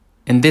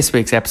In this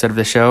week's episode of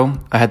the show,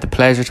 I had the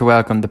pleasure to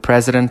welcome the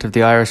president of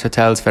the Irish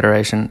Hotels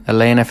Federation,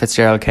 Elena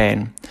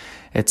Fitzgerald-Kane.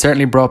 It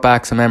certainly brought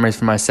back some memories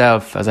for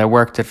myself as I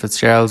worked at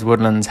Fitzgerald's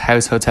Woodlands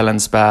House Hotel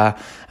and Spa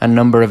a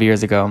number of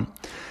years ago.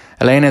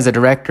 Elena is a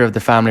director of the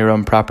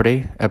family-run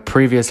property, a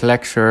previous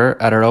lecturer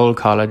at her old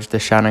college, the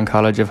Shannon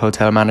College of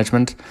Hotel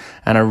Management,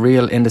 and a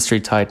real industry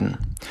titan.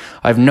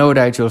 I've no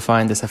doubt you'll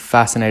find this a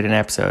fascinating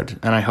episode,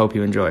 and I hope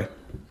you enjoy.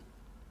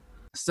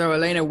 So,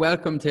 Elena,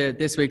 welcome to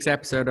this week's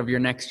episode of your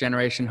Next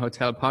Generation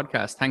Hotel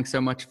podcast. Thanks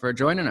so much for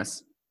joining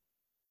us.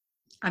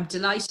 I'm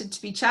delighted to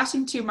be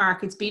chatting to you,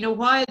 Mark. It's been a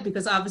while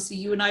because obviously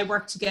you and I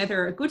worked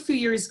together a good few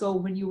years ago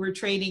when you were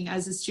training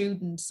as a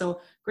student.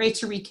 So great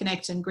to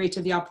reconnect and great to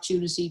have the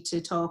opportunity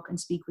to talk and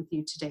speak with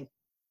you today.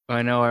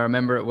 I know, I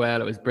remember it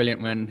well. It was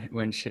brilliant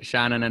when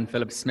Shannon and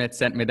Philip Smith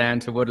sent me down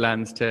to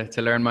Woodlands to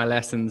learn my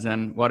lessons,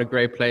 and what a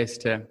great place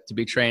to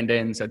be trained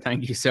in. So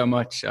thank you so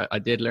much. I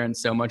did learn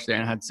so much there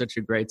and had such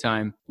a great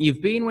time.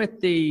 You've been with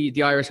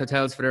the Irish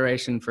Hotels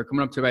Federation for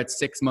coming up to about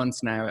 6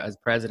 months now as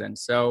president.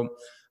 So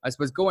I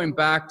suppose going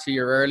back to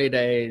your early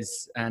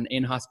days and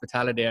in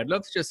hospitality, I'd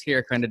love to just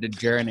hear kind of the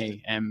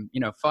journey,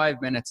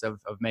 5 minutes of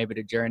maybe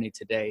the journey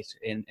to date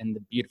in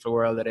the beautiful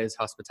world that is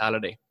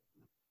hospitality.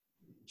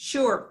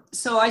 Sure.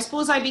 So I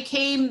suppose I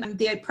became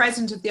the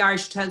president of the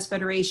Irish Hotels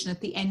Federation at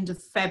the end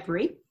of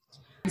February.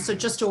 So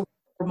just over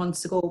 4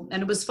 months ago.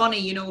 And it was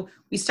funny,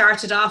 we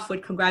started off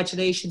with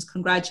congratulations.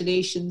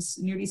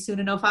 Nearly soon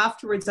enough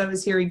afterwards, I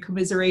was hearing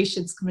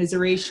commiserations.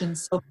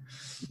 So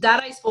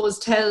that, I suppose,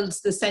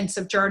 tells the sense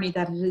of journey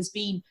that it has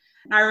been.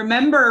 And I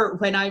remember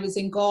when I was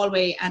in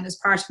Galway and as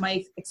part of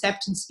my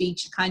acceptance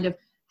speech, kind of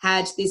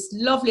had this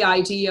lovely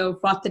idea of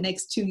what the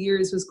next 2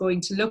 years was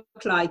going to look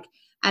like.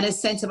 And a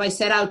sense of, I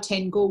set out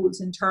 10 goals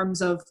in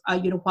terms of,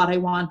 what I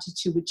wanted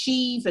to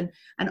achieve and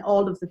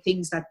all of the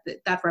things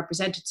that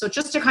represented. So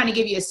just to kind of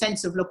give you a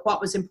sense of,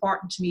 what was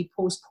important to me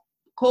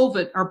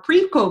post-COVID, or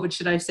pre-COVID,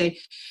 should I say,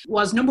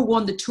 was number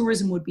one, that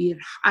tourism would be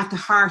at the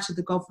heart of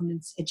the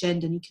government's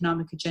agenda and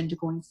economic agenda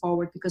going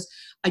forward, because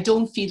I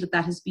don't feel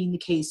that has been the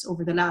case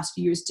over the last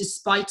few years,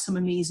 despite some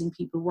amazing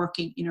people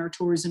working in our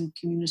tourism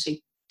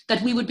community,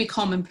 that we would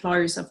become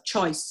employers of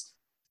choice,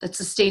 that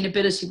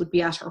sustainability would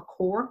be at our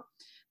core,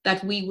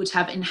 that we would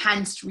have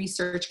enhanced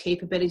research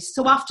capabilities.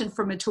 So often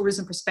from a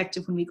tourism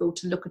perspective, when we go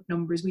to look at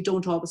numbers, we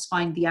don't always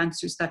find the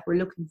answers that we're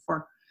looking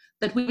for,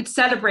 that we would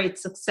celebrate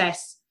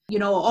success.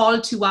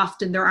 All too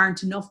often there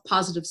aren't enough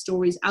positive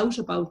stories out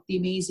about the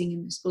amazing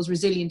and, I suppose,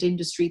 resilient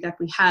industry that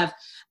we have.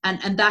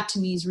 And that to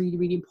me is really,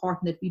 really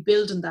important, that we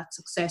build on that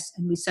success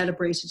and we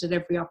celebrate it at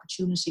every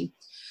opportunity.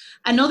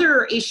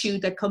 Another issue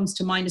that comes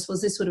to mind, I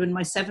suppose this would have been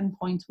my 7th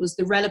point, was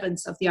the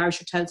relevance of the Irish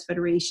Hotels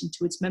Federation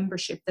to its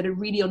membership, that it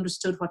really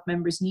understood what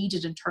members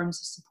needed in terms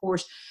of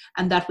support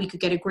and that we could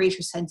get a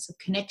greater sense of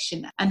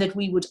connection and that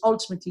we would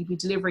ultimately be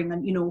delivering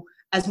on,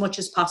 as much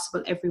as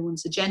possible,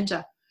 everyone's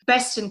agenda.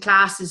 Best in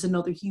class is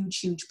another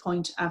huge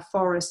point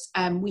for us.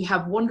 We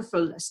have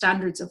wonderful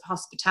standards of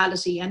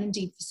hospitality and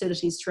indeed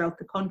facilities throughout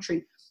the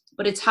country.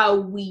 But it's how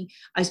we,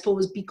 I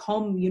suppose,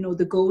 become,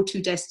 the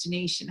go-to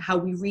destination, how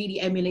we really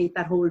emulate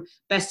that whole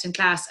best in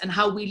class and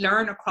how we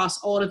learn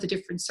across all of the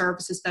different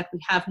services that we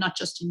have, not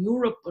just in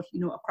Europe, but,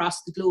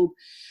 across the globe.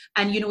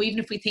 And, even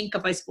if we think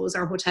of, I suppose,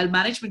 our hotel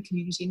management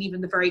community and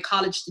even the very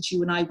college that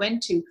you and I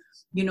went to,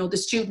 the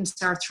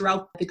students are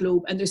throughout the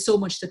globe and there's so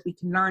much that we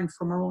can learn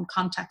from our own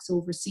contacts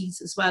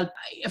overseas as well.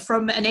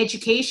 From an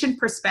education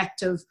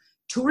perspective,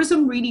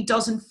 tourism really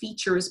doesn't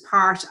feature as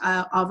part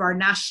of our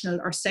national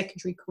or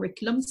secondary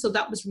curriculum. So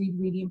that was really,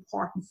 really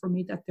important for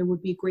me, that there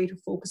would be a greater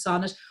focus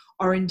on it,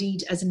 or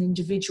indeed as an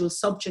individual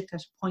subject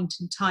at a point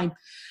in time.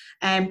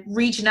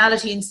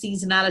 Regionality and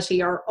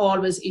seasonality are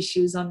always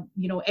issues on,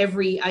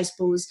 every, I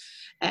suppose,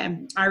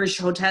 Irish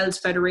Hotels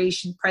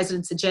Federation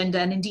president's agenda,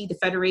 and indeed the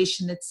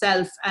Federation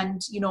itself.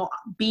 And,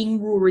 being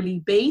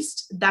rurally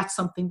based, that's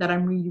something that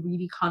I'm really,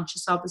 really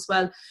conscious of as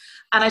well.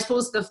 And I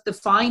suppose the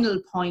final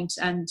point,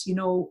 and,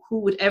 who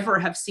would ever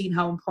have seen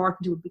how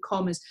important it would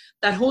become, is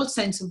that whole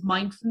sense of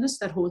mindfulness,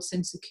 that whole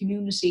sense of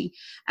community,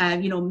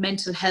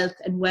 mental health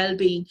and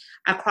well-being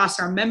across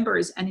our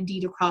members and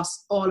indeed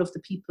across all of the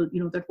people,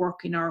 that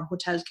work in our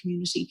hotel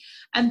community.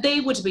 And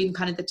they would have been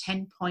kind of the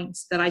 10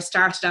 points that I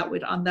started out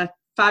with on that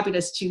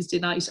fabulous Tuesday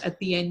night at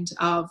the end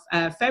of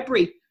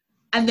February.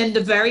 And then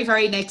the very,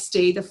 very next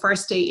day, the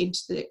first day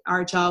into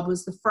our job,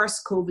 was the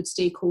first COVID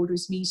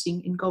stakeholders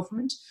meeting in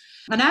government.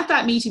 And at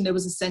that meeting, there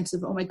was a sense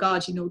of, oh my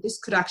God, this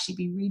could actually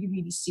be really,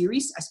 really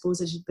serious. I suppose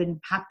it had been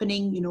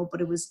happening,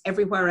 but it was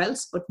everywhere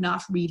else, but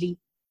not really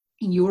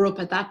in Europe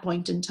at that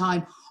point in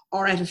time,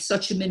 or at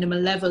such a minimal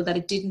level that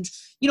it didn't,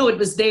 it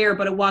was there,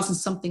 but it wasn't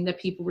something that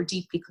people were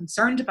deeply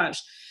concerned about.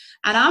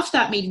 And after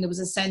that meeting, there was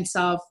a sense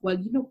of, well,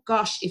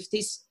 gosh, if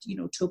this,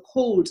 took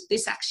hold,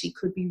 this actually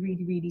could be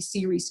really, really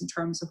serious in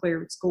terms of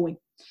where it's going.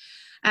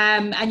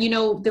 And,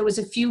 there was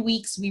a few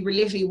weeks we were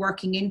literally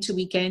working into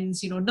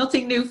weekends,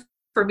 nothing new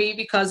for me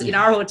because in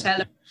our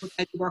hotel,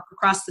 we work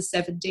across the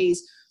 7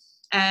 days.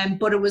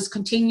 But it was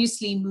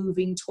continuously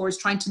moving towards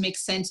trying to make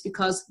sense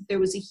because there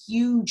was a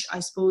huge, I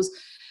suppose,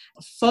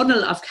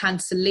 funnel of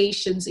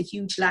cancellations, a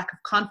huge lack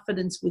of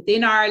confidence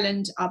within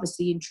Ireland,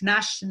 obviously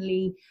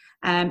internationally,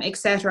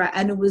 etc.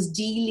 And it was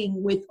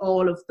dealing with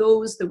all of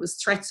those. There was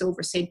threats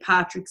over St.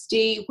 Patrick's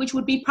Day, which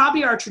would be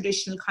probably our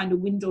traditional kind of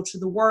window to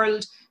the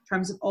world in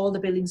terms of all the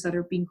buildings that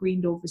are being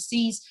greened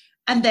overseas.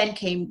 And then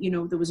came,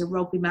 there was a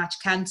rugby match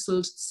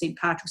cancelled. St.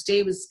 Patrick's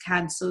Day was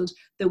cancelled.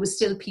 There was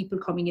still people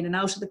coming in and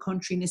out of the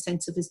country in a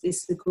sense of, is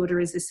this a good or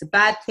is this a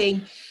bad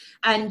thing?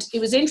 And it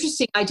was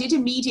interesting. I did a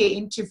media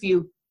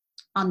interview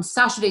on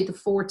Saturday, the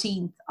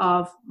 14th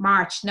of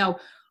March. Now,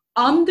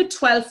 on the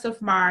 12th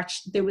of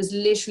March, there was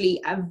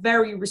literally a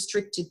very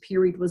restricted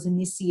period was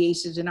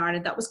initiated in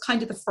Ireland. That was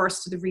kind of the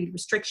first of the real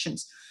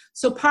restrictions.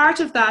 So part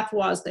of that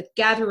was that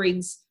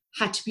gatherings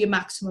had to be a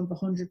maximum of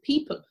 100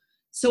 people.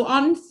 So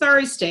on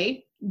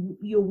Thursday,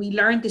 we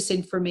learned this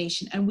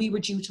information and we were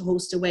due to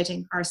host a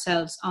wedding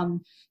ourselves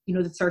on, the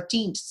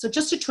 13th. So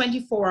just a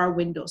 24-hour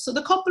window. So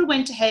the couple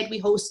went ahead,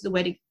 we hosted the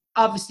wedding,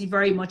 obviously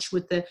very much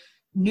with the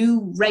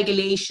new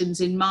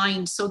regulations in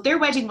mind. So their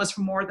wedding was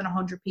for more than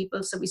 100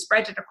 people. So we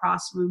spread it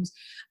across rooms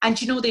and,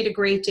 they had a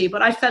great day.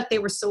 But I felt they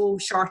were so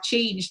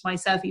shortchanged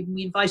myself. Even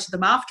we invited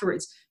them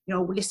afterwards,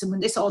 listen,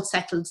 when this all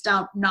settles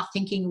down, not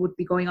thinking it would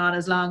be going on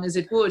as long as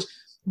it would.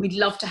 We'd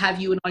love to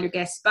have you and all your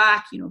guests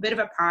back, a bit of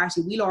a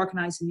party. We'll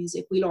organise the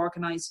music, we'll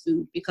organise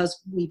food because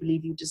we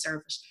believe you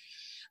deserve it.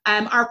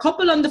 Our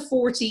couple on the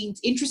 14th,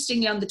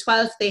 interestingly on the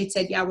 12th, they had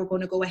said, yeah, we're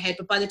going to go ahead.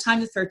 But by the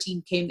time the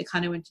 13th came, they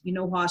kind of went, you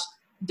know what,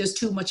 there's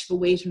too much of a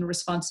weight and a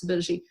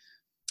responsibility.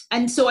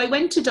 And so I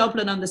went to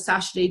Dublin on the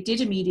Saturday,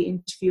 did a media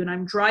interview, and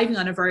I'm driving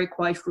on a very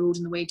quiet road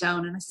on the way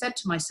down. And I said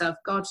to myself,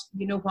 God,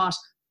 you know what,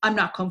 I'm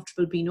not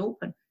comfortable being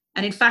open.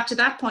 And in fact, at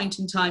that point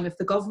in time, if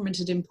the government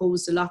had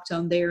imposed a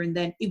lockdown there and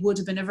then, it would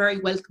have been a very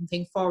welcome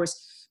thing for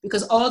us,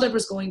 because all that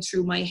was going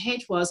through my head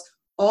was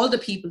all the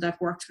people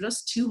that worked with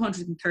us,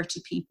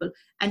 230 people,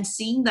 and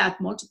seeing that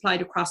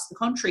multiplied across the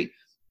country.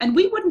 And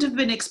we wouldn't have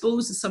been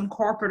exposed to some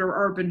corporate or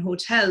urban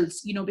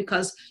hotels,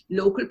 because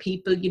local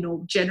people,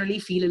 generally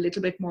feel a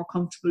little bit more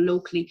comfortable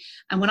locally.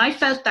 And when I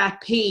felt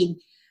that pain,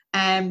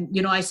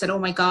 I said, oh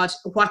my God,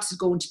 what's it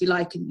going to be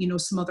like in,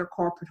 some other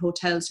corporate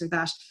hotels or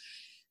that?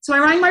 So I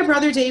rang my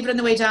brother David on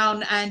the way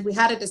down and we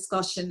had a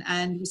discussion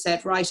and we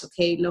said, right,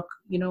 okay, look,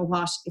 you know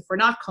what, if we're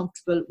not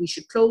comfortable, we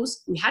should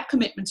close. We had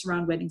commitments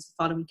around weddings the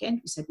following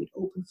weekend. We said we'd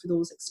open for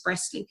those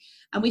expressly.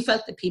 And we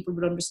felt that people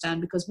would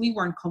understand because we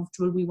weren't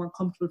comfortable. We weren't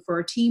comfortable for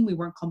our team. We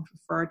weren't comfortable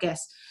for our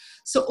guests.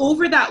 So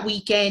over that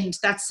weekend,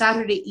 that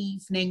Saturday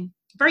evening,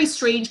 very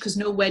strange because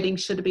no wedding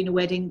should have been a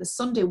wedding. The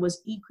Sunday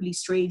was equally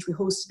strange. We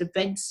hosted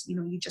events,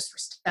 you just were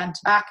stand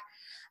back.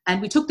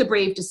 And we took the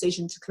brave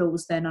decision to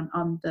close then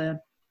on the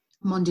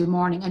Monday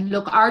morning. And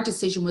look, our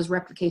decision was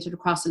replicated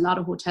across a lot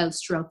of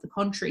hotels throughout the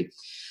country.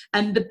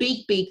 And the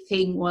big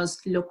thing was,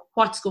 look,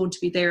 what's going to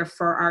be there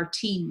for our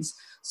teams?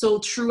 So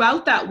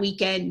throughout that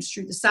weekend,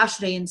 through the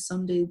Saturday and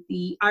Sunday,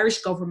 the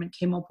Irish government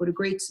came up with a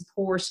great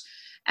support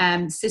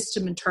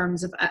system in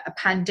terms of a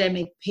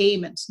pandemic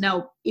payment.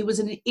 Now, it was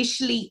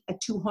initially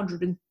at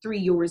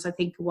 €203, I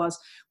think it was,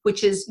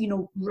 which is,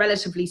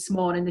 relatively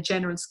small in the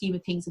general scheme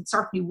of things. It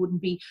certainly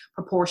wouldn't be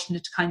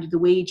proportionate to kind of the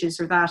wages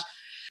or that.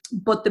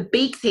 But the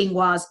big thing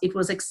was it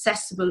was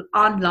accessible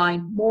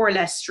online more or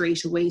less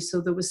straight away. So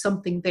there was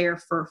something there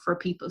for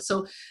people.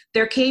 So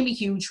there came a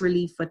huge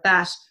relief with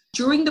that.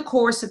 During the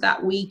course of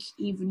that week,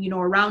 even,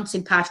 around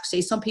St. Patrick's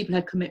Day, some people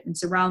had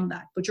commitments around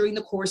that. But during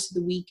the course of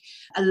the week,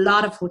 a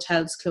lot of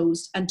hotels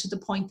closed. And to the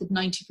point that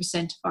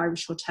 90% of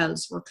Irish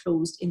hotels were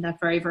closed in that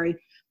very, very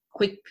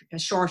quick,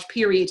 short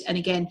period. And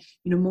again,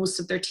 most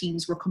of their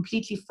teams were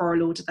completely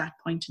furloughed at that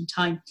point in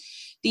time.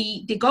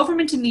 The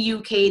government in the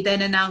UK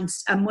then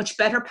announced a much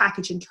better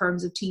package in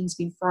terms of teams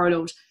being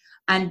furloughed.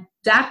 And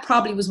that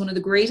probably was one of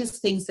the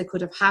greatest things that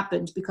could have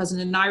happened, because in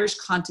an Irish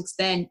context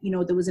then,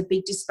 there was a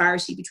big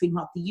disparity between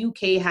what the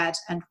UK had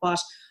and what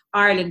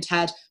Ireland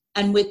had.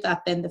 And with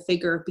that, then the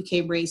figure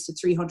became raised to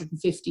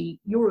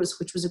 €350,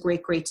 which was a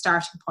great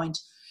starting point.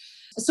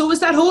 So it was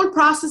that whole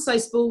process, I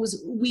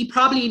suppose. We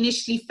probably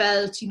initially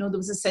felt, there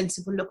was a sense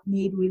of, well, look,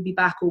 maybe we'll be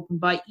back open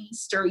by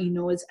Easter,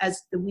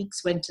 as the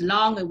weeks went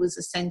along. It was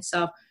a sense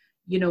of,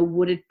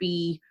 would it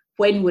be,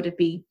 when would it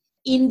be?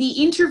 In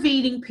the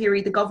intervening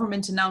period, the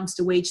government announced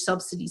a wage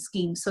subsidy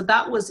scheme. So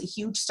that was a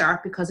huge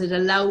start because it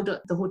allowed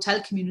the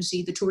hotel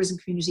community, the tourism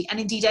community, and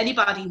indeed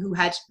anybody who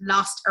had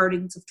lost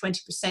earnings of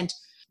 20%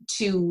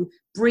 to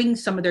bring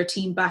some of their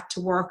team back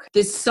to work.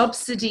 This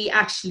subsidy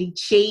actually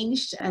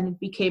changed and it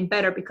became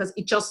better because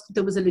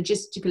there was a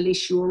logistical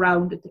issue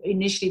around it.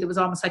 Initially, there was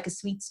almost like a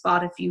sweet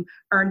spot. If you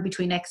earned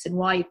between X and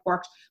Y, it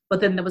worked.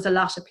 But then there was a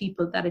lot of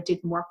people that it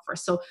didn't work for.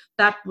 So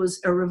that was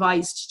a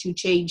revised to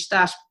change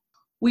that.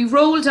 We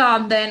rolled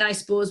on then, I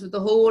suppose, with the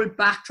whole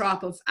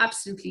backdrop of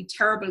absolutely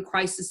terrible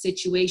crisis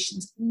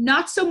situations,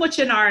 not so much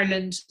in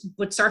Ireland,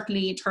 but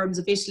certainly in terms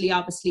of Italy,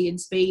 obviously, in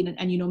Spain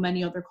and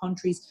many other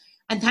countries.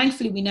 And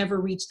thankfully, we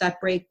never reached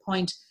that break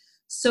point.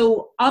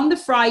 So on the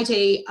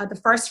Friday, the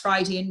first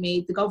Friday in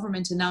May, the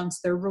government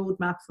announced their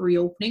roadmap for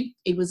reopening.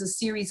 It was a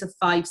series of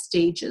 5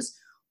 stages.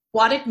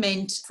 What it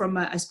meant from,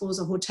 I suppose,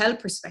 a hotel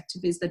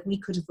perspective is that we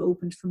could have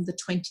opened from the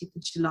 20th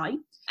of July.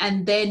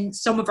 And then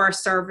some of our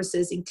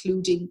services,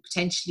 including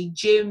potentially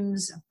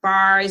gyms,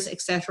 bars,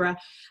 etc.,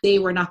 they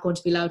were not going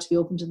to be allowed to be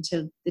opened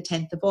until the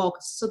 10th of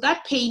August. So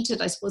that painted,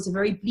 I suppose, a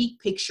very bleak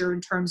picture in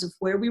terms of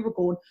where we were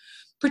going,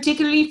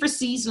 particularly for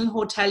seasonal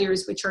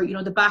hoteliers, which are,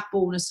 the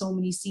backbone of so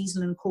many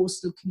seasonal and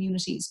coastal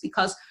communities,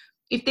 because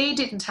if they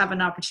didn't have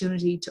an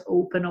opportunity to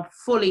open up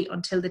fully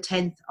until the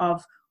 10th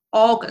of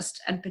August,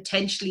 and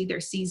potentially their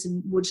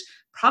season would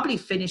probably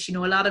finish, a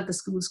lot of the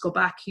schools go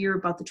back here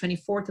about the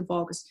 24th of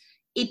August,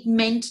 it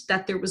meant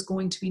that there was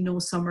going to be no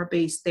summer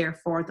base there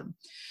for them.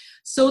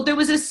 So there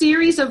was a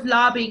series of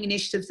lobbying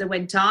initiatives that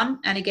went on,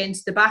 and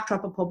against the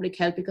backdrop of public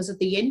health, because at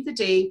the end of the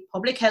day,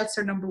 public health's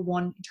are number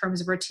one in terms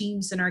of our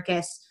teams and our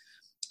guests.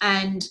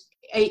 And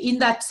in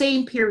that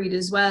same period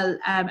as well,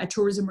 a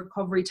tourism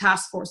recovery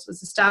task force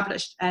was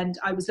established, and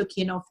I was lucky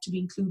enough to be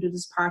included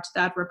as part of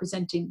that,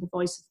 representing the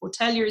voice of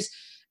hoteliers.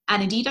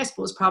 And indeed, I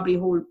suppose probably a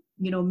whole,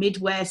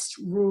 Midwest,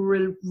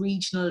 rural,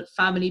 regional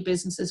family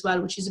business as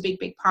well, which is a big,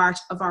 big part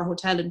of our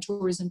hotel and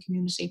tourism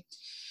community.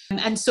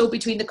 And so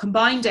between the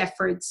combined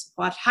efforts,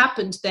 what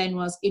happened then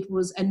was it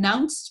was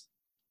announced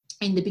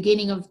in the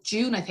beginning of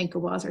June, I think it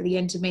was, or the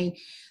end of May,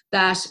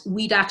 that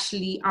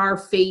our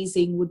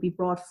phasing would be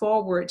brought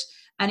forward.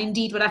 And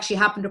indeed, what actually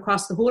happened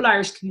across the whole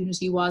Irish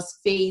community was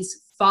phase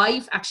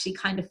 5 actually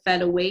kind of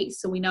fell away.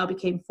 So we now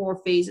became 4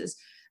 phases.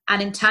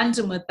 And in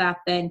tandem with that,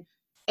 then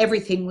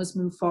everything was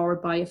moved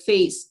forward by a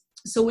phase.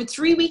 So with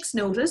 3 weeks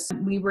notice,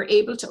 we were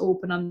able to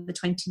open on the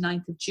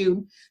 29th of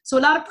June. So a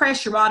lot of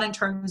pressure on in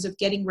terms of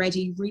getting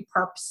ready,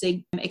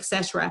 repurposing,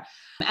 etc.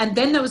 And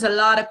then there was a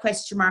lot of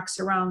question marks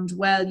around,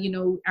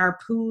 are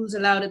pools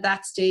allowed at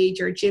that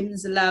stage? Are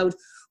gyms allowed?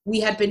 We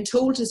had been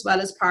told as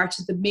well, as part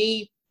of the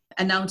May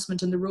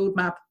announcement and the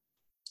roadmap,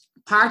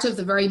 part of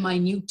the very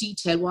minute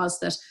detail was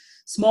that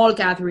small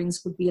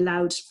gatherings would be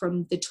allowed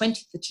from the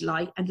 20th of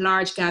July and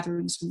large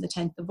gatherings from the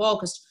 10th of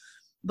August.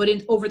 But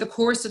over the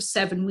course of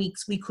 7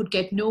 weeks, we could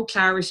get no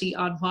clarity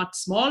on what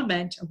small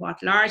meant or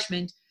what large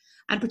meant.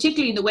 And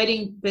particularly in the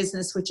wedding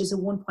business, which is a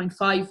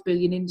 1.5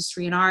 billion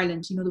industry in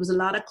Ireland, there was a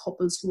lot of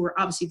couples who were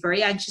obviously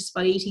very anxious,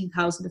 about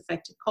 18,000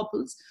 affected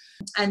couples,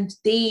 and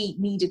they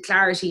needed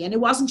clarity. And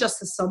it wasn't just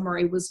the summer,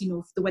 it was,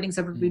 if the weddings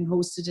ever been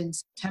hosted in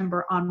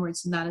September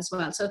onwards and that as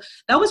well. So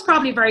that was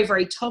probably a very,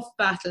 very tough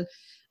battle.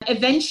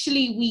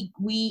 Eventually,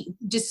 we,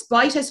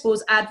 despite, I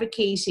suppose,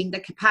 advocating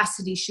that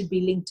capacity should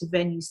be linked to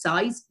venue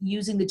size,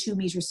 using the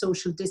 2-meter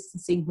social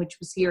distancing, which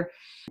was here,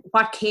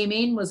 what came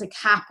in was a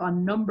cap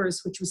on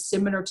numbers, which was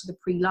similar to the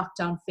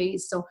pre-lockdown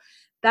phase. So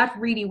that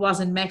really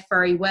wasn't met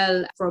very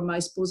well from, I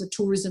suppose, a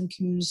tourism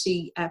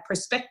community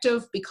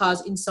perspective,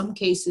 because in some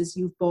cases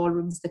you've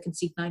ballrooms that can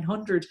seat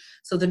 900.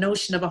 So the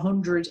notion of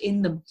 100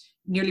 in them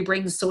nearly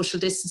brings social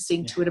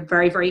distancing to a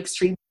very, very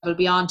extreme level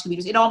beyond 2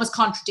 meters. It almost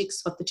contradicts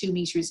what the 2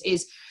 meters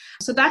is.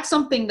 So that's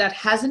something that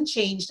hasn't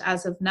changed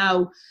as of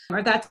now.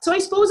 So I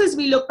suppose as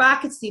we look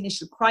back, it's the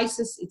initial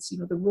crisis, it's,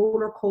 the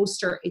roller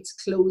coaster, it's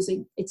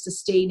closing, it's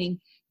sustaining,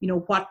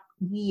 what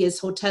we as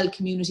hotel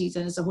communities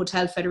and as a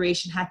hotel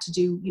federation had to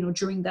do,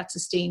 during that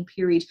sustained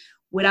period,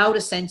 without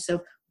a sense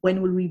of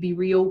when will we be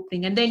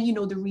reopening. And then,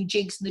 the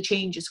rejigs and the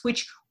changes,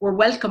 which were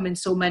welcome in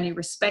so many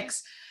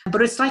respects,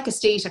 but it's like a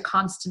state of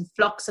constant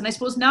flux. And I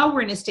suppose now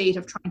we're in a state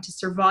of trying to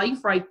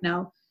survive right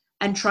now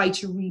and try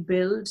to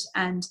rebuild,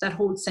 and that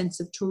whole sense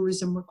of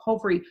tourism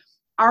recovery.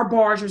 Our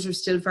borders are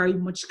still very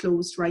much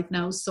closed right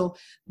now, so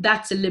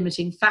that's a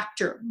limiting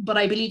factor. But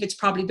I believe it's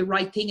probably the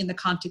right thing in the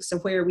context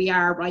of where we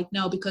are right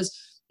now, because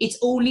it's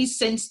only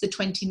since the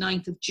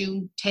 29th of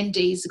June, 10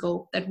 days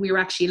ago, that we're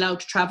actually allowed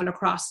to travel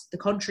across the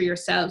country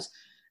ourselves.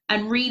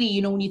 And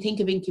really, when you think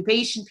of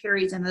incubation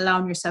periods and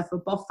allowing yourself a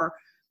buffer,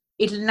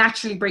 it'll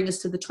naturally bring us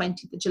to the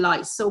 20th of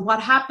July. So what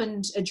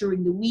happened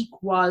during the week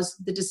was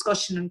the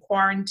discussion on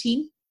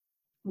quarantine.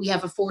 We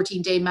have a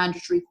 14-day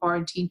mandatory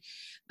quarantine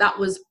that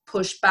was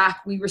pushed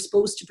back. We were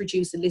supposed to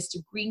produce a list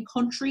of green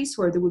countries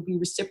where there would be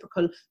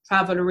reciprocal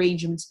travel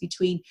arrangements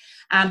between,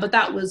 but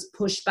that was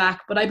pushed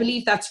back. But I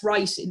believe that's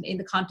right in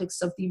the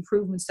context of the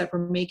improvements that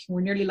we're making.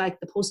 We're nearly like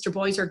the poster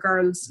boys or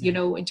girls,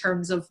 in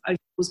terms of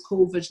those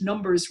COVID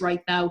numbers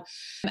right now.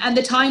 And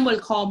the time will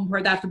come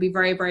where that will be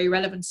very, very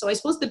relevant. So I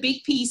suppose the big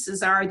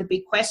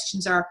big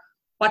questions are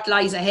what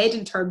lies ahead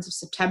in terms of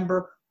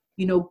September.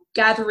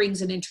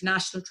 Gatherings and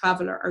international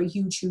travel are a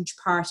huge, huge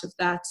part of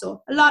that.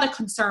 So a lot of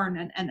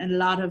concern and a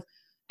lot of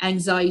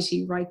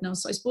anxiety right now.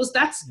 So I suppose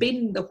that's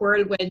been the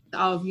whirlwind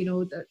of,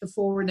 the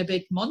 4 and a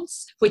bit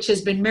months, which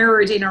has been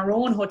mirrored in our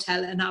own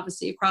hotel and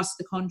obviously across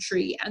the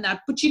country and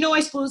that. But, I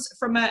suppose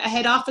from a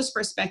head office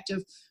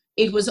perspective,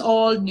 it was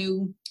all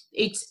new.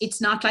 It's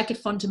not like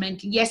it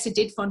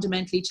did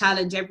fundamentally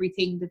challenge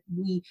everything that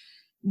we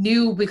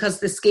knew,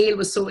 because the scale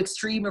was so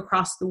extreme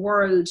across the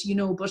world,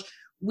 but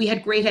we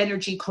had great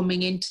energy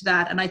coming into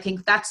that. And I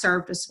think that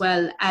served us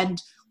well, and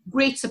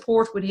great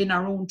support within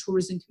our own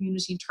tourism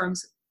community in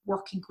terms of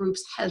working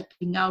groups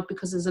helping out,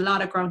 because there's a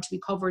lot of ground to be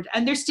covered.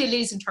 And there still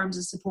is in terms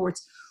of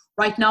supports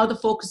Right now, the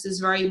focus is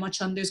very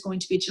much on there's going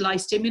to be a July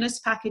stimulus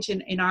package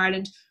in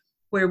Ireland,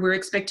 where we're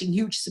expecting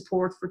huge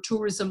support for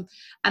tourism.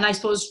 And I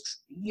suppose,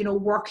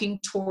 working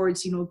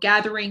towards,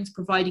 gatherings,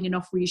 providing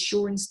enough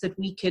reassurance that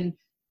we can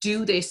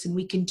do this and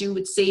we can do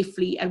it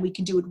safely and we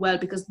can do it well,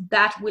 because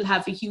that will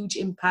have a huge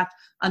impact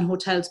on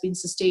hotels being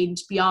sustained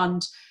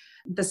beyond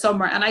the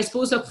summer. And I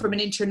suppose, look, from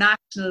an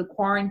international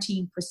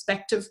quarantine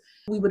perspective,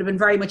 we would have been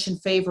very much in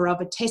favour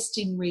of a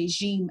testing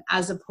regime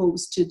as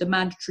opposed to the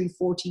mandatory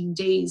 14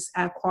 days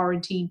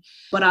quarantine.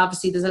 But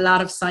obviously there's a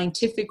lot of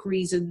scientific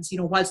reasons,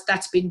 whilst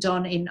that's been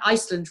done in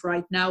Iceland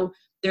right now,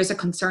 there's a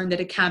concern that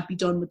it can't be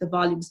done with the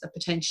volumes that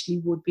potentially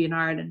would be in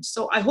Ireland.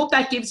 So I hope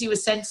that gives you a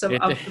sense of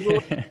the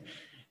road.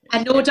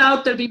 And no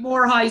doubt there'll be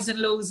more highs and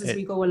lows as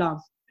we go along.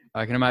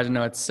 I can imagine.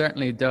 No, it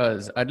certainly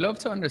does. I'd love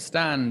to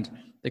understand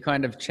the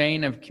kind of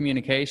chain of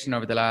communication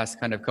over the last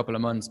kind of couple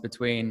of months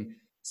between,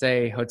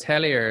 say,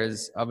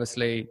 hoteliers,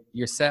 obviously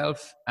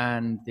yourself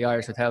and the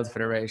Irish Hotels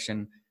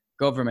Federation,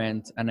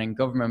 government, and then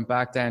government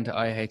back down to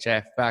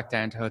IHF, back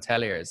down to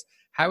hoteliers.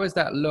 How has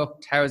that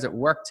looked? How has it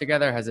worked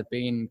together? Has it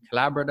been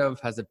collaborative?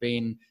 Has it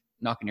been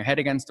knocking your head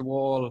against the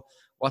wall?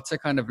 What's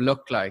it kind of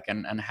looked like?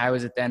 And how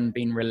is it then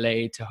being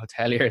relayed to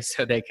hoteliers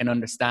so they can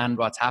understand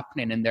what's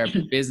happening in their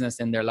business,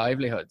 in their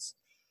livelihoods?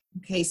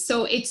 Okay,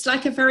 so it's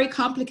like a very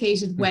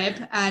complicated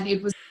web, and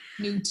it was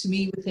new to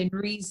me within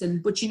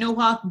reason. But you know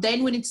what?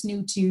 Then when it's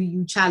new to you,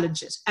 you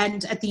challenge it.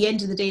 And at the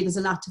end of the day, there's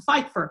a lot to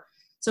fight for.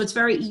 So it's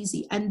very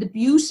easy. And the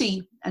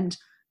beauty, and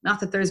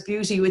not that there's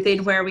beauty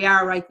within where we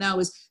are right now,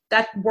 is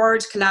that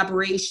word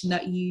collaboration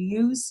that you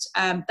used.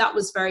 That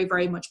was very,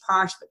 very much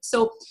part of it.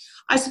 So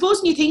I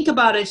suppose when you think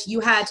about it, you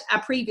had a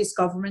previous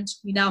government.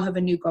 We now have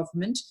a new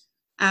government.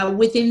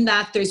 Within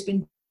that, there's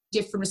been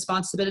different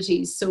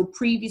responsibilities. So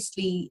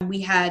previously we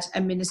had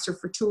a minister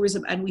for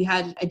tourism and we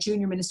had a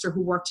junior minister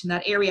who worked in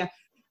that area,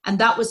 and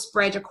that was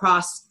spread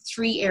across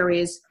 3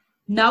 areas.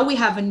 Now we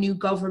have a new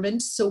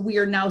government, so we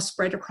are now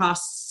spread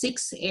across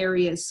 6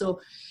 areas. So,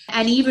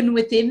 and even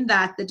within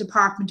that, the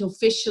department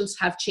officials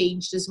have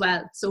changed as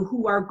well. So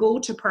who our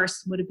go-to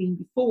person would have been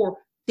before,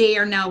 they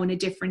are now in a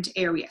different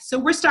area. So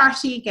we're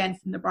starting again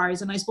from the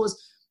bars, and I suppose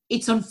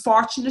it's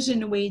unfortunate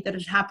in a way that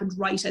it happened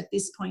right at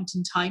this point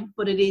in time,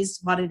 but it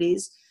is what it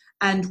is.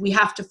 And we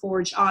have to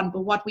forge on.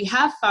 But what we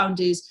have found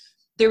is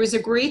there is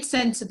a great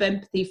sense of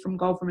empathy from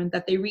government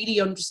that they really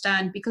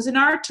understand, because in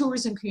our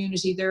tourism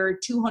community, there are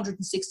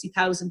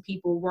 260,000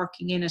 people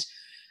working in it.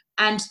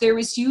 And there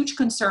is huge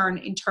concern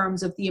in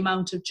terms of the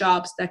amount of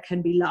jobs that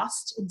can be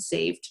lost and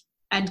saved.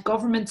 And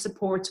government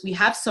supports, we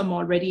have some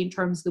already in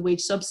terms of the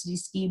wage subsidy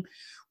scheme.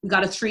 We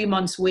got a 3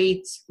 months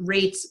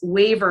rates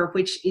waiver,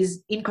 which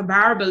is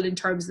incomparable in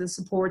terms of the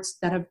supports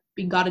that have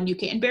been got in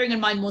UK. And bearing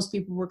in mind, most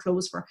people were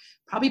closed for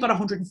probably about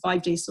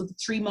 105 days. So the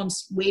 3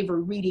 months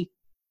waiver really,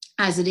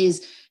 as it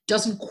is,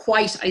 doesn't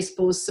quite, I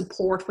suppose,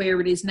 support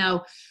where it is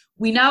now.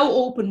 We now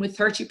open with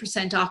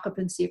 30%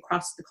 occupancy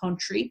across the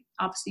country.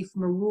 Obviously,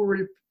 from a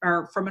rural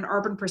or from an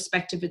urban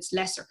perspective, it's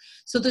lesser.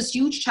 So there's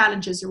huge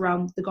challenges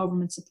around the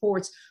government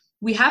supports.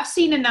 We have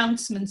seen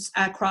announcements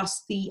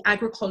across the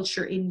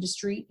agriculture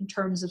industry in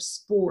terms of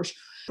sport,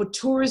 but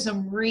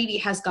tourism really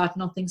has got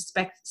nothing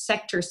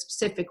sector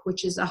specific,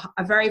 which is a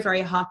very,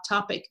 very hot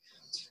topic.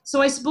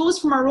 So I suppose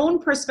from our own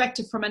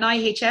perspective, from an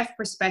IHF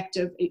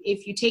perspective,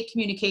 if you take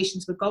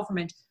communications with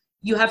government,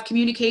 you have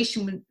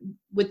communication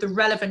with the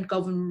relevant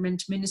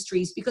government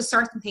ministries, because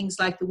certain things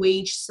like the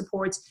wage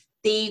supports,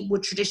 they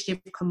would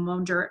traditionally come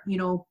under,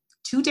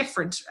 2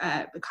 different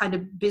kind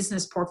of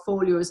business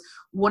portfolios.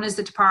 One is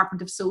the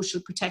Department of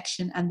Social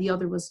Protection and the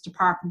other was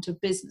Department of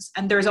Business.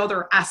 And there's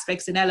other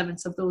aspects and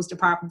elements of those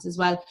departments as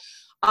well.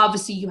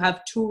 Obviously, you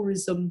have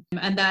tourism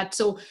and that.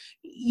 So,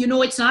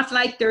 it's not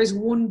like there's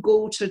one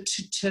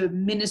go-to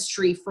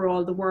ministry for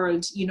all the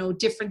world.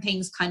 Different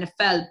things kind of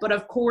fell. But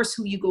of course,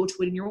 who you go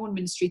to in your own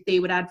ministry, they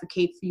would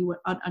advocate for you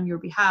on your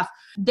behalf.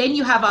 Then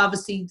you have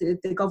obviously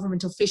the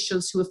government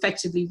officials who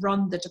effectively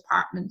run the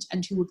department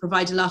and who would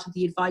provide a lot of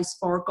the advice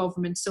for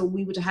government. So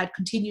we would have had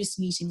continuous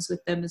meetings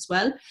with them as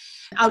well.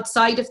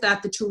 Outside of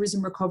that, the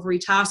Tourism Recovery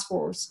Task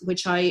Force,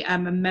 which I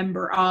am a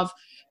member of,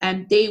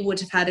 and they would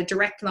have had a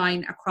direct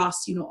line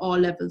across, all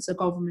levels of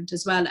government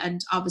as well. And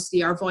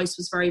obviously our voice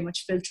was very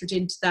much filtered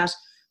into that.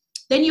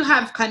 Then you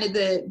have kind of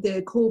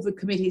the COVID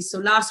committees. So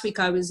last week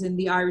I was in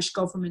the Irish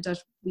government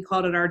we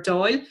call it our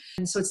Dáil.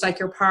 And so it's like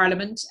your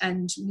parliament,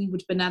 and we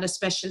would have been at a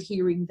special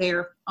hearing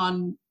there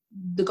on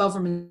the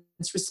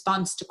government's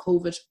response to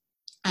COVID.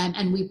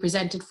 And we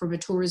presented from a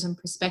tourism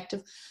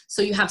perspective.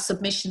 So you have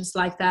submissions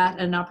like that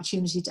and an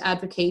opportunity to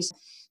advocate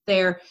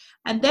there.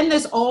 And then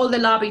there's all the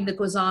lobbying that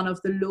goes on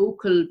of the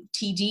local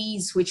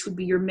TDs, which would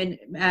be your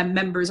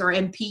members or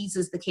MPs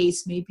as the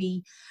case may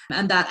be.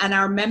 And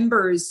our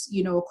members,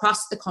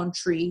 across the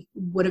country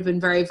would have been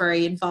very,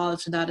 very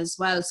involved in that as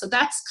well. So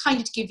that's kind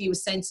of to give you a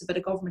sense of at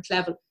a government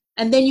level.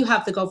 And then you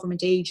have the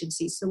government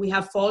agencies. So we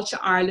have Fáilte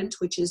Ireland,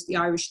 which is the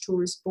Irish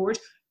Tourist Board.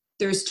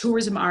 There's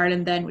Tourism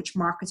Ireland then, which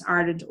markets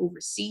Ireland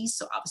overseas.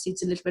 So obviously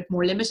it's a little bit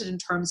more limited in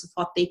terms of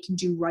what they can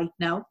do right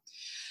now.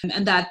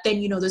 And that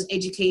then, there's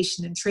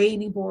education and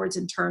training boards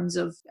in terms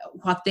of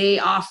what they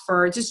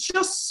offer. There's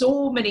just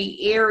so many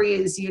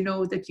areas,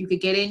 that you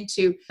could get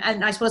into.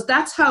 And I suppose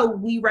that's how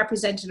we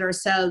represented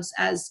ourselves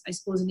as, I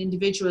suppose, an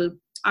individual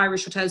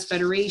Irish Hotels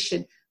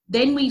Federation.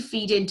 Then we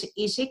feed into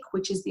ITIC,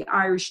 which is the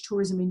Irish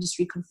Tourism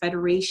Industry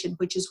Confederation,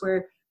 which is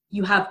where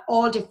you have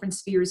all different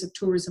spheres of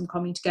tourism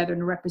coming together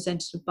in a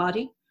representative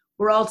body.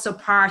 We're also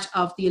part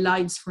of the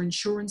Alliance for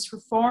Insurance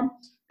Reform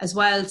as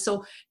well.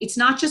 So it's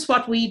not just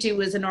what we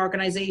do as an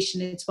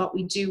organisation, it's what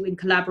we do in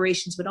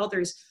collaborations with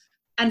others.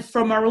 And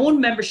from our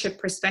own membership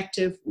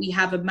perspective, we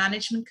have a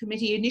management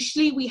committee.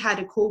 Initially, we had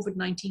a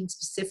COVID-19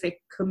 specific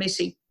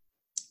committee,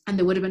 and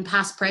there would have been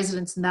past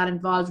presidents and that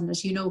involved in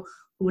it, who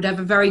would have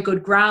a very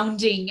good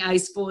grounding, I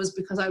suppose,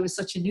 because I was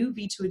such a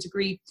newbie to a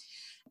degree.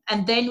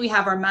 And then we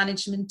have our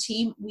management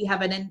team. We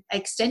have an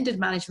extended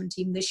management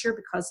team this year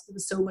because there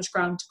was so much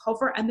ground to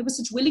cover and there was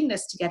such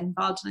willingness to get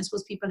involved. And I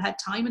suppose people had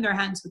time in their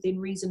hands within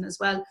reason as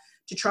well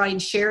to try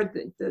and share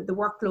the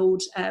workload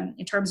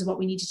in terms of what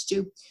we needed to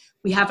do.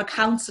 We have a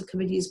council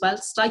committee as well,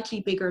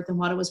 slightly bigger than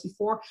what it was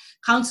before.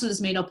 Council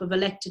is made up of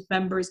elected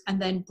members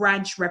and then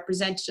branch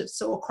representatives.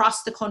 So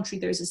across the country,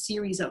 there's a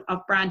series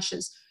of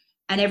branches,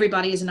 and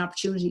everybody has an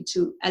opportunity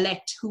to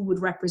elect who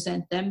would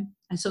represent them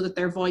and so that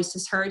their voice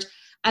is heard.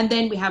 And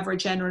then we have our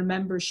general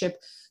membership.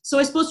 So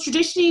I suppose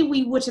traditionally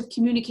we would have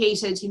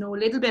communicated, a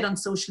little bit on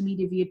social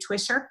media via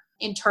Twitter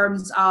in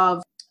terms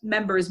of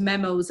members'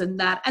 memos and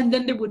that. And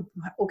then there would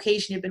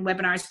occasionally have been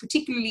webinars,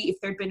 particularly if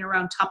there'd been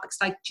around topics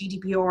like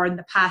GDPR in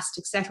the past,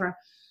 etc.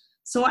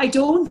 So I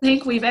don't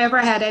think we've ever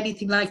had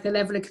anything like the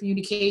level of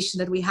communication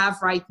that we have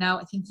right now.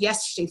 I think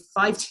yesterday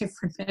 5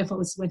 different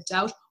memos went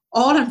out,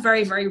 all on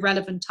very, very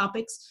relevant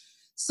topics.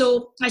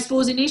 So I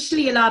suppose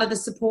initially a lot of the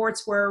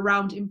supports were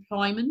around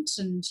employment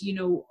and,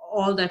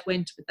 all that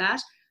went with that.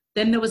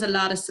 Then there was a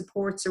lot of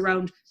supports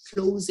around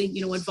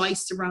closing,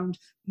 advice around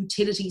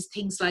utilities,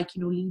 things like,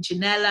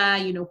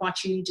 Legionella,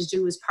 what you need to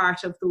do as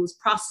part of those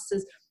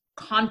processes,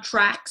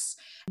 contracts.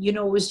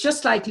 It was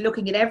just like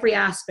looking at every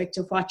aspect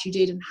of what you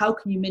did and how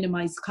can you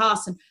minimize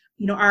costs and,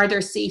 are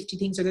there safety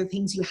things? Are there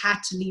things you had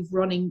to leave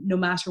running no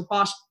matter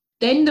what?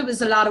 Then there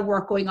was a lot of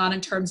work going on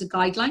in terms of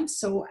guidelines.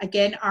 So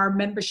again, our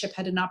membership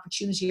had an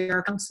opportunity,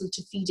 our council,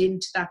 to feed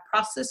into that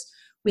process.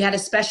 We had a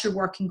special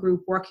working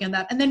group working on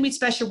that. And then we had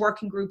special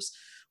working groups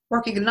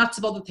working on lots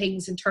of other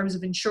things in terms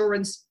of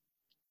insurance,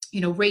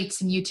 rates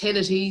and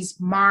utilities,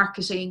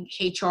 marketing,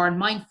 HR and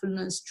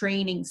mindfulness,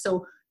 training.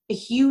 So a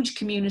huge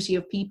community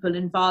of people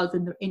involved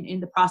in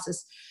the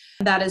process.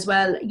 That as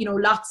well,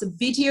 lots of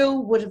video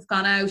would have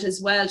gone out as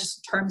well, just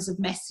in terms of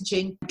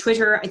messaging.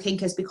 Twitter, I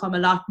think, has become a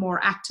lot more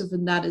active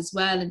in that as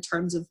well in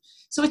terms of,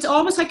 so it's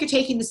almost like you're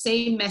taking the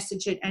same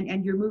message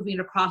and you're moving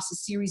it across a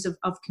series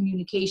of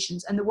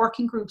communications. And the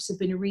working groups have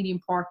been a really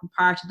important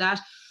part of that.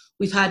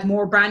 We've had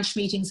more branch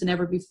meetings than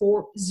ever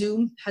before.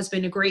 Zoom has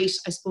been a great,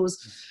 I suppose,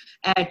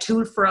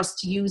 tool for us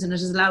to use, and it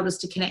has allowed us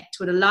to connect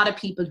with a lot of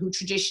people who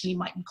traditionally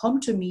mightn't come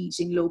to a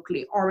meeting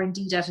locally or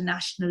indeed at a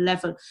national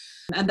level.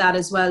 And that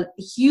as well,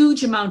 a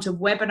huge amount of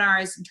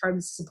webinars in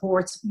terms of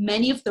supports.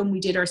 Many of them we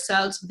did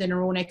ourselves within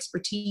our own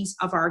expertise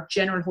of our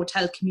general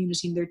hotel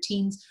community and their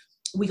teams.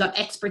 We got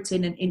experts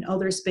in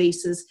other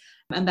spaces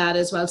and that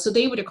as well. So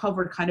they would have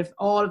covered kind of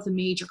all of the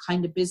major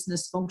kind of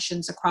business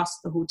functions across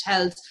the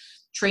hotels.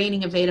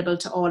 Training available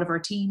to all of our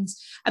teams.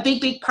 A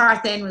big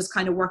part then was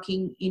kind of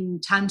working in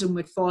tandem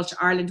with Fáilte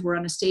Ireland. We're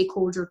on a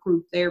stakeholder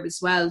group there as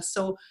well.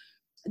 So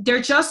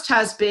there just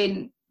has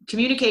been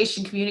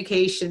communication.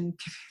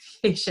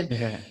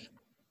 Yeah.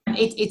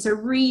 It's a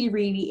really,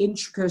 really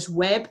intricate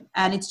web,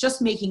 and it's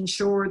just making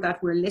sure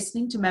that we're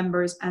listening to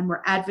members and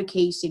we're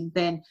advocating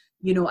then,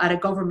 at a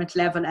government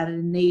level, at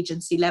an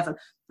agency level.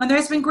 And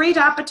there's been great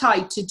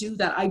appetite to do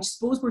that. I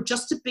suppose we're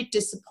just a bit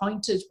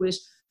disappointed with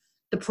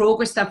the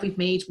progress that we've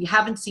made. We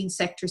haven't seen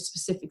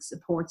sector-specific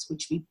supports,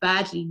 which we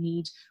badly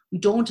need. We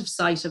don't have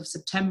sight of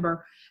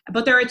September.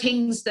 But there are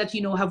things that,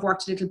 have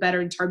worked a little better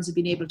in terms of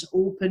being able to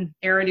open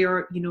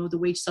earlier, the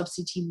wage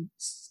subsidy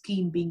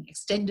scheme being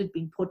extended,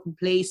 being put in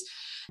place.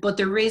 But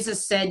there is a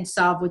sense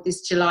of, with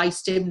this July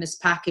stimulus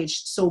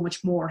package, so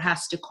much more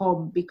has to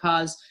come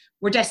because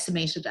we're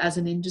decimated as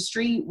an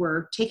industry.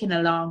 We're ticking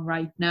along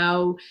right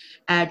now,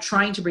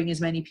 trying to bring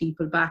as many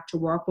people back to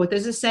work. But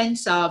there's a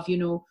sense of,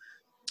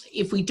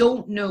 if we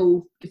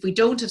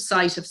don't have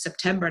sight of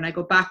September, and I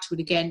go back to it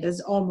again, there's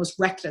almost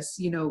reckless,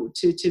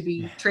 to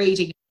be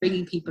trading and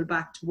bringing people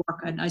back to work.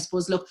 And I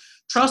suppose, look,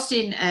 trust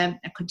in a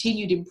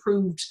continued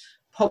improved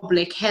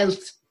public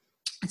health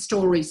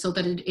story so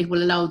that it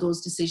will allow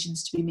those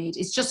decisions to be made.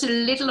 It's just a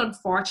little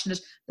unfortunate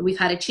that we've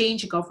had a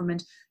change of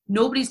government.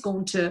 Nobody's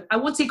going to, I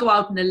won't say go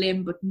out on a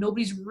limb, but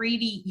nobody's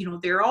really,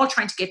 they're all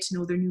trying to get to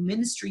know their new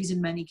ministries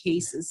in many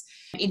cases.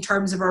 In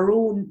terms of our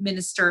own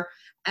minister,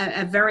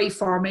 a very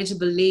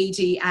formidable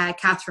lady,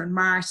 Catherine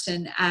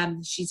Martin.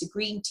 She's a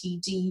Green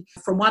TD.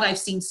 From what I've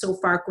seen so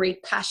far,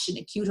 great passion,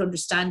 acute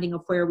understanding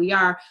of where we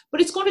are. But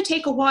it's going to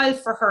take a while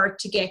for her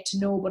to get to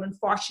know. But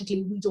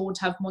unfortunately, we don't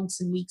have months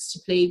and weeks to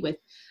play with.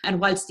 And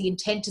whilst the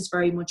intent is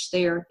very much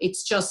there,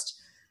 it's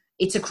just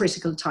it's a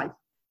critical time.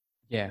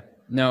 Yeah,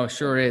 no,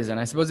 sure is. And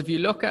I suppose if you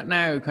look at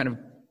now kind of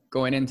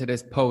going into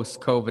this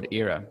post-COVID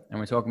era, and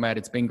we're talking about,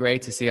 it's been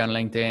great to see on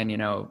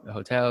LinkedIn,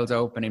 hotels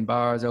opening,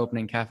 bars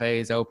opening,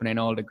 cafes opening,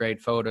 all the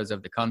great photos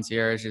of the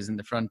concierges and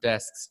the front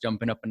desks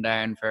jumping up and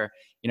down for,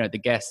 the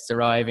guests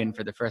arriving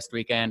for the first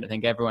weekend. I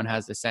think everyone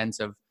has a sense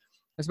of,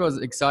 I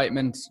suppose,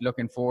 excitement,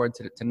 looking forward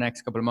to the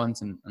next couple of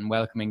months and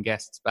welcoming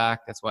guests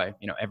back. That's why,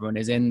 everyone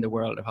is in the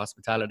world of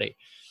hospitality.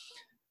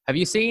 Have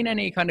you seen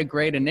any kind of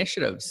great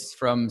initiatives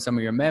from some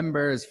of your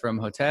members, from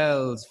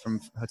hotels,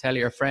 from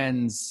hotelier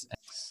friends?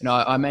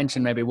 I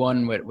mentioned maybe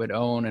one with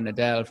Owen and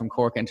Adele from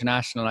Cork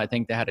International. I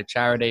think they had a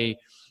charity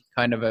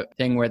kind of a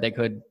thing where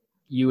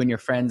you and your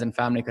friends and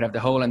family could have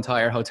the whole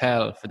entire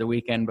hotel for the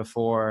weekend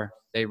before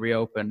they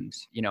reopened,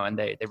 and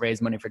they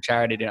raised money for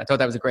charity. I thought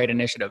that was a great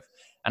initiative,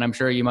 and I'm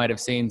sure you might have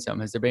seen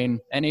some. Has there been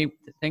any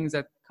things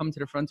that come to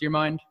the front of your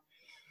mind?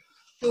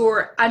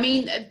 Sure. I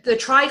mean, the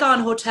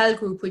Trigon Hotel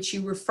Group, which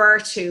you refer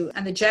to,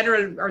 and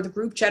the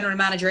group general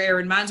manager,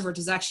 Aaron Mansworth,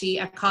 is actually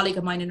a colleague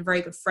of mine and a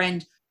very good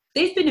friend.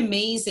 They've been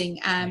amazing,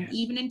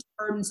 even in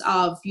terms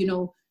of,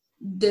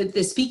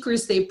 the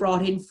speakers they've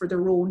brought in for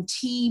their own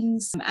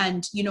teams.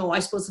 And, I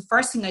suppose the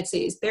first thing I'd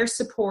say is their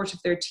support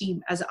of their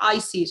team, as I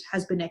see it,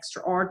 has been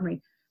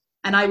extraordinary.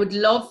 And I would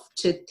love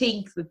to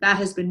think that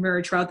has been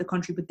mirrored throughout the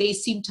country, but they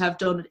seem to have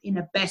done it in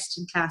a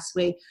best-in-class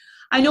way.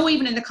 I know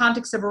even in the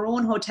context of our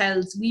own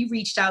hotels, we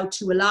reached out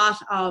to a lot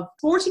of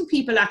sporting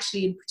people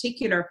actually in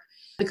particular,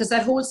 because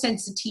that whole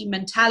sense of team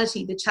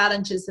mentality, the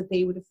challenges that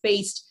they would have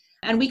faced.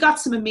 And we got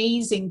some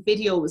amazing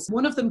videos.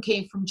 One of them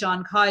came from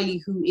John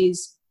Kiley, who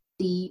is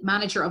the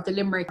manager of the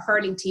Limerick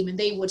hurling team, and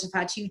they would have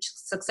had huge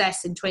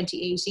success in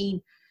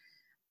 2018.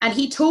 And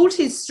he told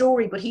his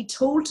story, but he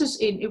told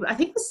it I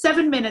think it was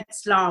 7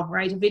 minutes long,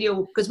 right? A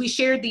video, because we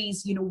shared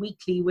these,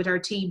 weekly with our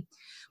team.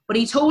 But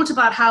he told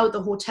about how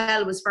the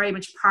hotel was very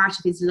much part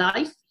of his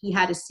life. He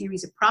had a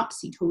series of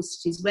props. He'd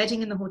hosted his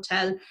wedding in the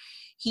hotel.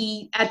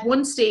 At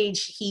one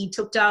stage, he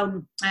took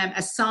down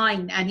a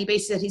sign, and he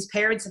basically said his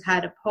parents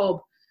had a pub.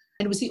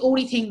 And it was the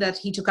only thing that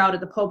he took out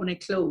of the pub when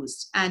it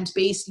closed. And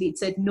basically it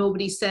said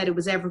nobody said it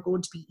was ever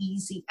going to be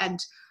easy. And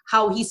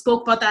how he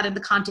spoke about that in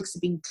the context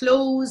of being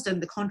closed and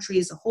the country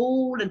as a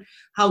whole, and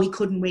how he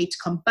couldn't wait to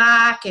come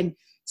back, and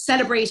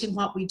celebrating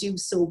what we do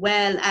so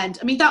well. And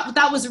I mean,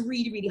 that was a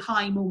really, really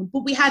high moment.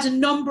 But we had a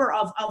number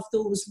of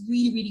those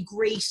really, really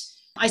great,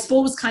 I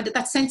suppose, kind of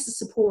that sense of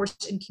support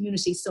and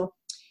community. So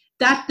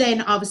that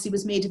then obviously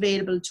was made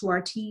available to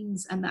our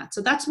teams and that. So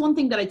that's one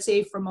thing that I'd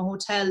say from a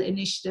hotel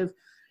initiative.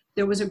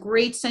 There was a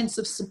great sense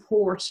of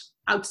support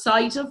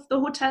outside of the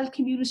hotel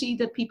community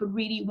that people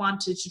really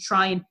wanted to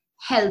try and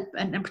help,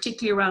 and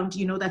particularly around,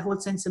 that whole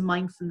sense of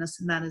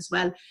mindfulness and that as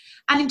well.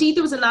 And indeed,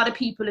 there was a lot of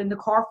people in the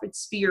corporate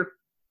sphere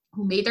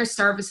who made their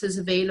services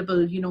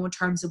available, in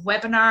terms of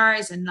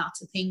webinars and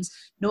lots of things,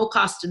 no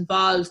cost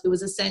involved. There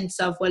was a sense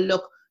of, well,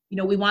 look,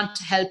 we want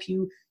to help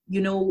you. We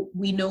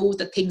know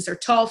that things are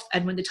tough.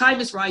 And when the time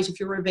is right, if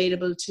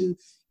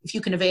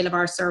you can avail of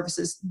our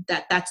services,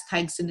 that's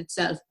thanks in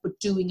itself, but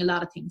doing a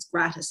lot of things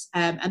gratis.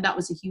 And that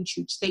was a huge,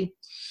 huge thing.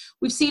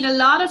 We've seen a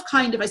lot of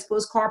kind of, I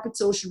suppose, corporate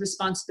social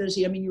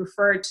responsibility. I mean, you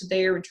referred to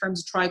there in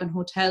terms of Trigon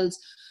Hotels.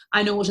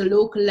 I know at a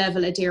local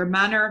level, Adare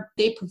Manor,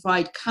 they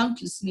provide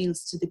countless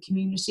meals to the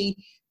community.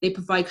 They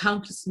provide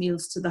countless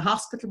meals to the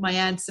hospital. My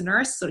aunt's a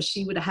nurse, so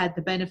she would have had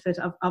the benefit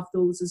of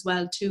those as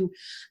well too.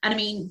 And I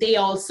mean, they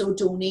also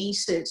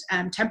donated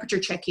temperature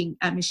checking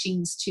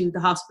machines to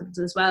the hospitals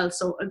as well.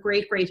 So a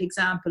great, great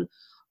example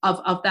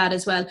of that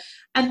as well.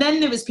 And then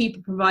there was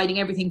people providing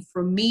everything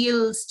from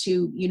meals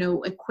to,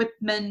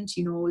 equipment,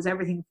 it was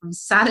everything from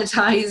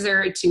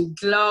sanitizer to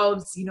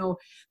gloves,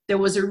 there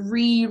was a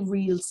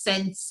real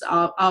sense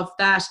of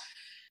that.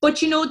 But,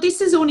 this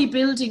is only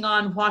building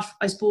on what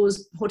I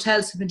suppose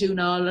hotels have been doing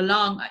all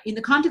along. In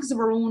the context of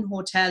our own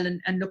hotel,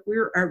 and look,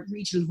 we're a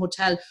regional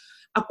hotel,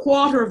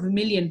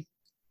 250,000,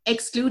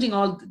 excluding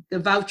all the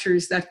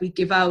vouchers that we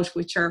give out,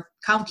 which are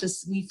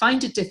countless. We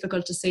find it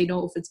difficult to say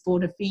no if it's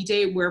bona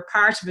fide. We're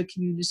part of a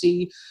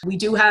community. We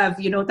do have,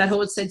 that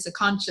whole sense of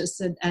conscience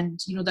and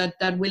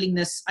that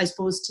willingness, I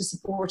suppose, to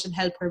support and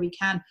help where we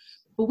can.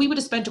 But we would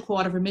have spent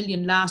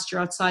 250,000 last year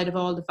outside of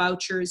all the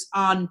vouchers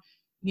on,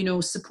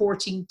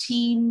 supporting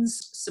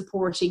teams,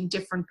 supporting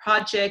different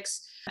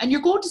projects. And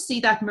you're going to see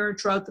that mirrored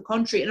throughout the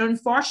country. And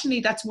unfortunately,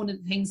 that's one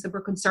of the things that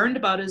we're concerned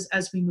about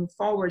as we move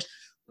forward.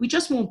 We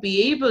just won't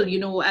be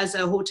able, as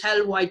a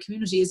hotel-wide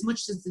community, as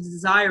much as the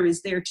desire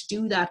is there to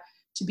do that,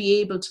 to be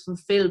able to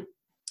fulfill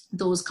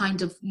those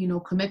kind of,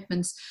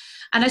 commitments.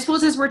 And I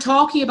suppose as we're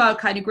talking about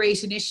kind of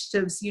great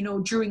initiatives,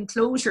 during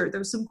closure, there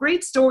were some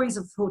great stories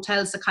of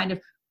hotels that kind of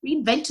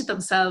reinvented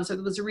themselves, or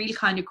there was a real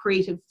kind of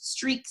creative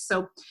streak.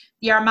 So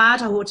the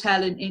Armada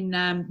Hotel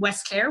in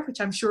West Clare, which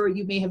I'm sure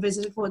you may have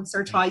visited once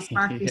or twice,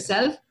 Mark,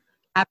 yourself,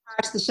 part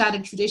of the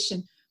Shannon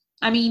tradition.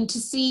 I mean, to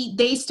see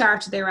they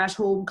started their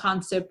at-home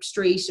concept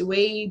straight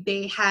away.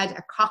 They had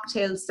a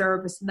cocktail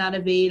service and that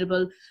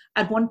available.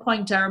 At one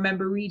point, I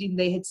remember reading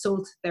they had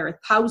sold their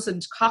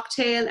 1,000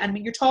 cocktail. And I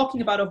mean, you're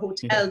talking about a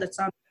hotel that's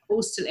on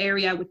coastal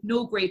area with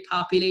no great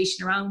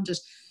population around it.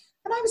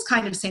 And I was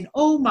kind of saying,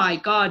 oh my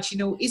God,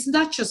 isn't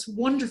that just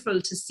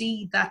wonderful to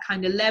see that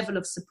kind of level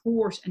of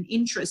support and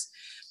interest?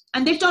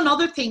 And they've done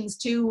other things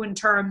too in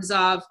terms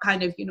of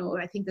kind of,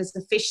 I think there's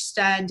the fish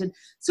stand. And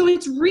so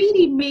it's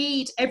really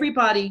made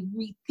everybody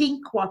rethink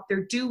what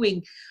they're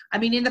doing. I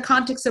mean, in the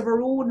context of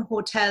our own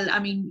hotel, I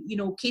mean,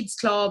 Kids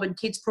Club and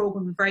Kids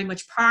Program are very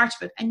much part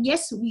of it. And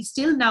yes, we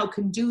still now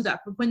can do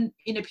that. But when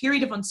in a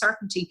period of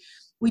uncertainty,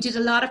 we did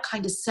a lot of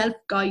kind of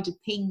self-guided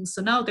things.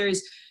 So now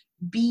there's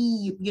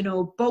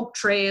boat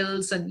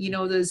trails, and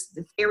there's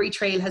the ferry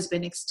trail has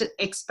been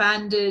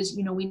expanded.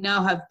 We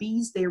now have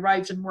bees. They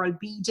arrived on World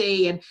Bee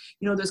Day, and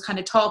there's kind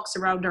of talks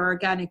around our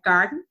organic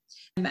garden,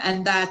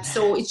 and that.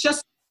 So it's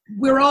just,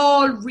 we're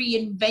all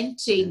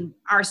reinventing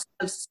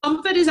ourselves. Some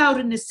of it is out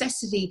of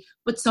necessity,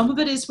 but some of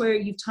it is where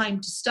you've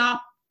time to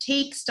stop,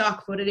 take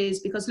stock of what it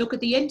is, because look,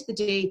 at the end of the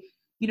day,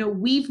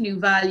 we've new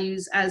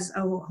values as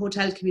a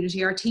hotel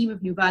community, our team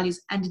have new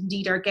values, and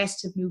indeed our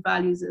guests have new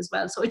values as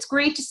well. So it's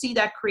great to see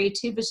that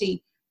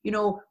creativity,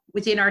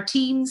 within our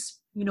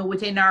teams,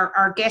 within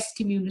our guest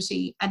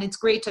community. And it's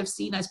great to have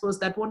seen, I suppose,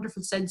 that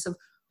wonderful sense of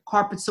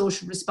corporate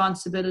social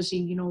responsibility.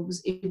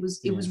 It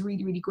was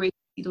really, really great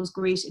to see those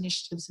great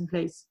initiatives in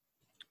place.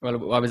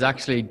 Well, I was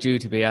actually due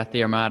to be at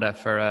the Armada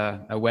for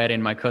a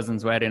wedding, my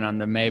cousin's wedding on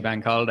the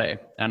Maybank holiday.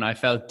 And I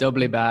felt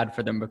doubly bad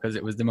for them because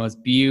it was the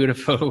most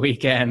beautiful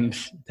weekend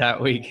that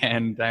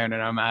weekend down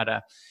in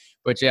Armada.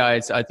 But yeah,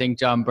 I think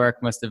John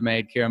Burke must have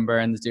made Kieran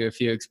Burns do a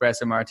few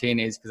espresso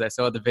martinis, because I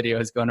saw the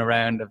videos going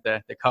around of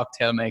the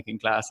cocktail making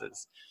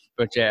classes.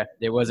 But yeah,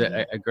 it was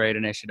a great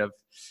initiative.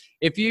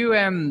 If you,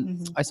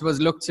 I suppose,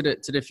 look to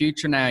the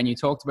future now, and you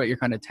talked about your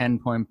kind of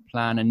 10-point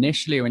plan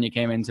initially when you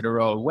came into the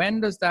role,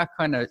 when does that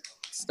kind of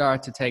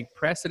start to take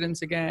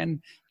precedence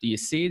again? Do you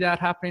see that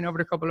happening over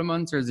the couple of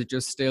months, or is it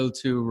just still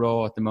too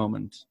raw at the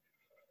moment?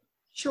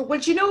 Sure.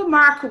 Well,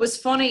 Mark, it was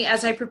funny.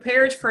 As I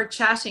prepared for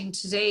chatting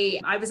today,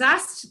 I was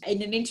asked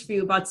in an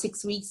interview about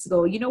 6 weeks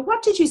ago,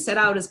 what did you set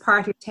out as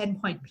part of your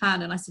 10-point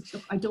plan? And I said,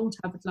 look, I don't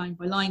have it line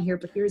by line here,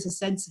 but here's a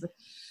sense of it.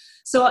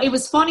 So it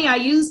was funny. I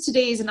used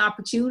today as an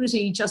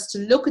opportunity just to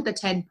look at the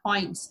 10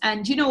 points.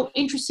 And,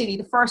 interestingly,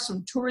 the first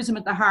one, tourism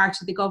at the heart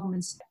of the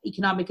government's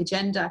economic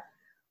agenda.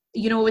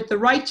 With the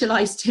right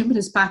July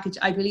stimulus package,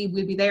 I believe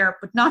we'll be there,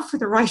 but not for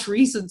the right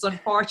reasons,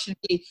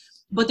 unfortunately.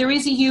 But there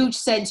is a huge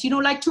sense,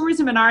 like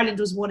tourism in Ireland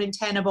was 1 in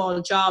 10 of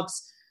all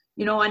jobs,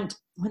 and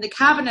when the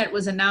cabinet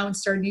was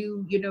announced, our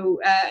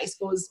new, I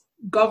suppose,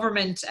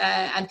 government,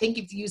 and think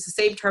if you use the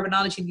same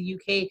terminology in the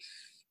UK,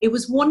 it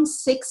was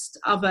 1/6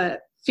 of a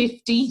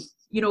 50.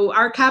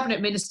 Our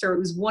cabinet minister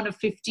was 1 of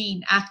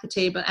 15 at the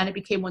table, and it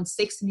became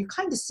 1/6. And you're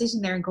kind of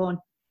sitting there and going,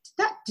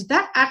 did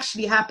that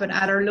actually happen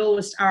at our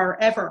lowest hour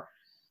ever?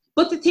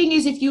 But the thing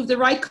is, if you have the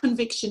right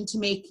conviction to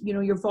make,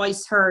 your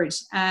voice heard,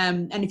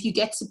 and if you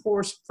get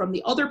support from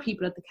the other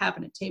people at the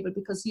cabinet table,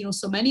 because,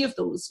 so many of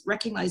those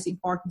recognize the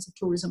importance of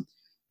tourism,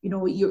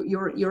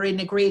 you're in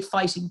a great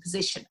fighting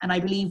position. And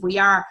I believe we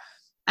are.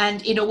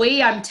 And in a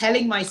way, I'm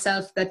telling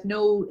myself that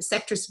no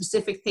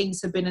sector-specific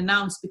things have been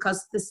announced,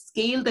 because the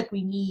scale that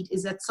we need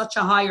is at such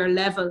a higher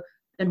level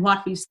than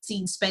what we've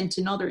seen spent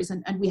in others.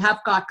 And we have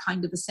got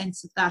kind of a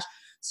sense of that.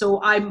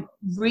 So I'm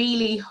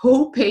really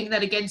hoping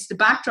that against the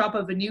backdrop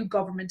of a new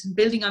government and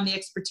building on the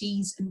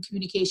expertise and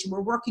communication,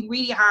 we're working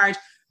really hard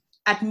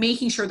at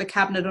making sure the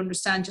cabinet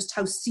understand just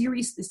how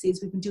serious this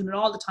is. We've been doing it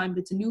all the time,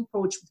 but it's a new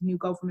approach with the new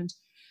government.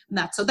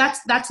 And so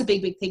that's a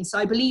big thing. So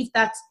I believe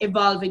that's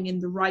evolving in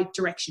the right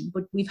direction,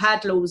 but we've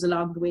had lows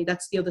along the way.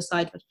 That's the other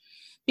side of it.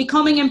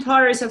 Becoming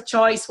employers of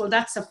choice, well,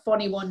 that's a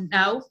funny one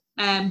now.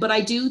 But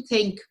I do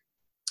think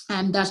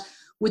that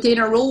within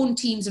our own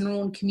teams and our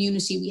own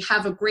community, we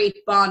have a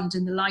great bond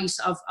in the light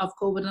of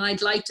COVID. And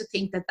I'd like to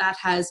think that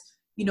has,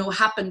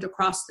 happened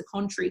across the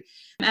country.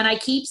 And I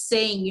keep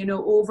saying,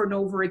 over and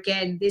over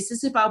again, this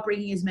is about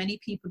bringing as many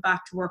people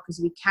back to work as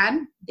we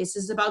can. This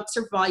is about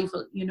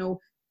survival,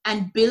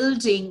 and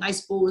building, I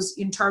suppose,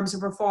 in terms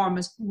of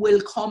performance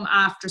will come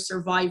after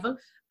survival,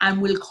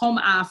 and will come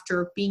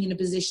after being in a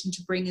position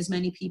to bring as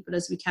many people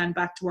as we can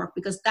back to work,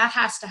 because that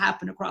has to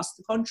happen across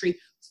the country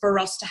for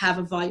us to have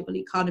a viable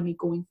economy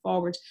going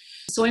forward.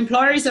 So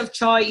employers of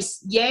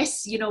choice,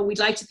 yes, we'd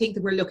like to think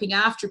that we're looking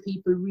after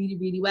people really,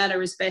 really well,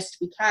 or as best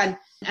we can,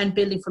 and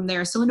building from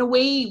there. So in a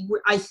way,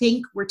 I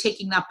think we're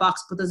ticking that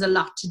box, but there's a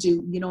lot to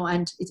do,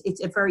 and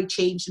it's a very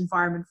changed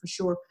environment for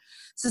sure.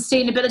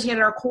 Sustainability at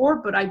our core,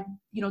 but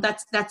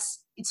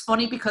it's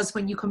funny because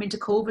when you come into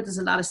COVID, there's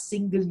a lot of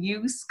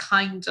single-use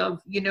kind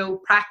of,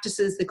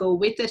 practices that go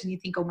with it. And you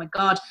think, oh my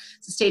God,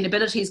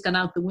 sustainability has gone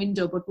out the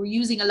window, but we're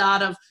using a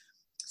lot of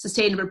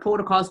sustainable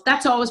protocols.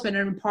 That's always been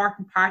an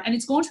important part. And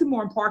it's going to be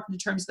more important in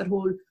terms of that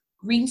whole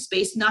green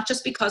space, not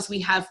just because we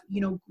have,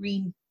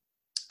 green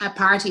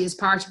party as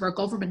part of our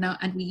government now,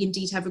 and we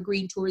indeed have a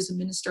green tourism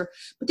minister,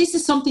 but this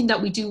is something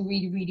that we do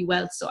really, really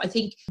well. So I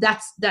think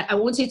that I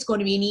won't say it's going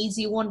to be an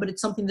easy one, but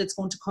it's something that's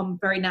going to come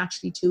very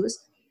naturally to us.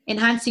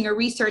 enhancing our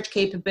research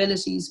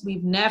capabilities.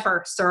 We've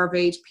never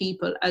surveyed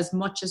people as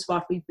much as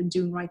what we've been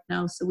doing right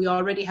now. So we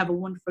already have a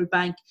wonderful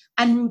bank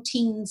and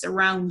routines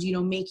around,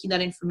 making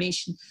that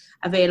information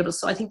available.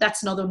 So I think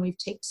that's another one we've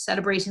taken,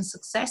 celebrating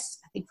success.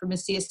 I think from a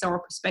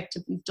CSR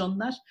perspective, we've done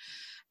that.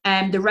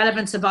 The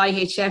relevance of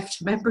IHF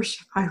to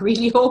membership, I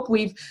really hope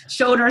we've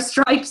shown our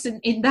stripes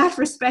in that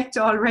respect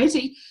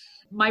already.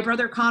 My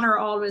brother Connor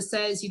always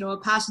says, a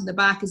pat on the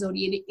back is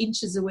only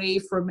inches away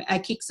from a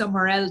kick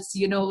somewhere else,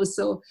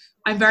 so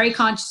I'm very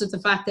conscious of the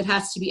fact that it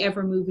has to be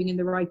ever moving in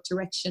the right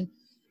direction.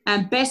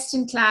 And best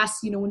in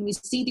class, when we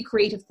see the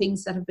creative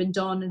things that have been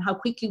done and how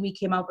quickly we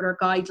came out with our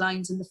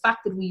guidelines and the fact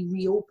that we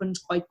reopened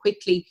quite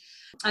quickly,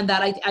 and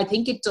that I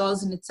think it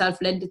does in itself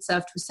lend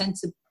itself to a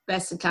sense of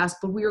best in class.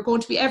 But we are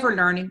going to be ever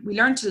learning. We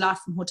learned a lot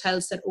from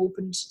hotels that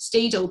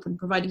stayed open,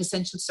 providing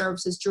essential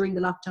services during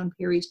the lockdown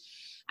period.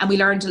 And we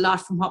learned a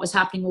lot from what was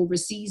happening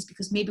overseas,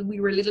 because maybe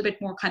we were a little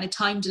bit more kind of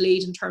time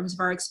delayed in terms of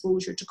our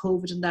exposure to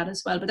COVID and that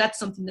as well. But that's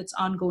something that's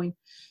ongoing.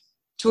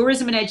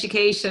 Tourism and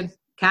education,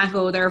 can't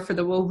go there for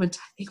the moment.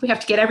 I think we have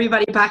to get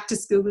everybody back to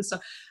school. So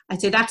I'd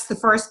say that's the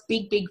first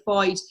big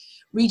void.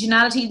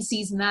 Regionality and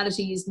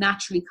seasonality is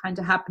naturally kind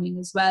of happening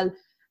as well.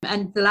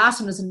 And the last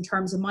one is in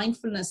terms of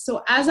mindfulness.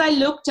 So as I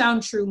look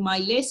down through my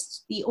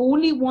list, the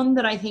only one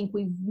that I think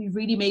we've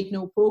really made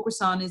no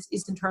progress on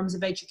is in terms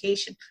of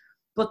education.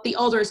 But the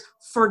others,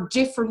 for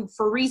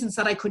reasons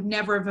that I could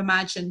never have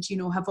imagined,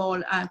 have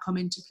all come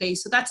into play.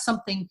 So that's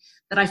something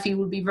that I feel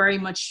will be very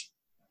much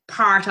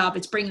part of.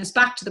 It's bringing us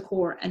back to the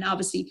core. And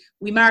obviously,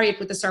 we marry it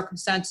with the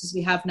circumstances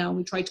we have now. And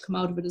we try to come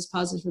out of it as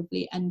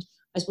positively. And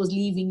I suppose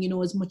leaving,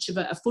 as much of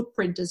a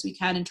footprint as we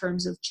can in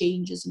terms of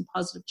changes and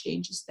positive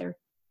changes there.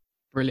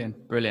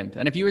 Brilliant.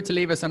 And if you were to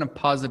leave us on a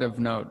positive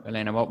note,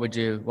 Elena, what would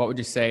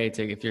you say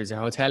to, if there's a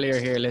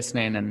hotelier here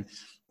listening and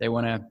they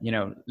want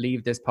to,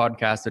 leave this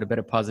podcast with a bit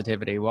of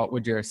positivity, what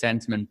would your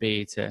sentiment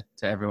be to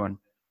everyone?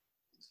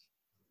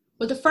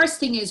 Well, the first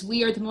thing is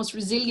we are the most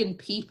resilient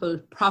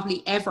people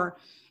probably ever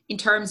in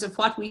terms of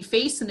what we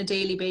face on a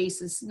daily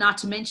basis, not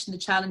to mention the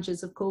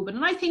challenges of COVID.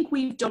 And I think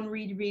we've done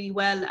really, really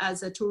well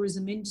as a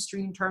tourism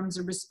industry in terms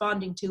of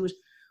responding to it.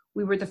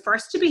 We were the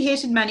first to be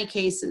hit in many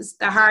cases,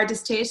 the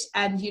hardest hit,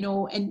 and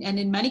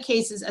in many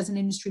cases as an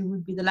industry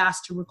we'd be the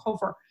last to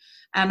recover.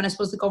 And I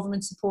suppose the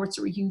government supports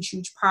are a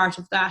huge part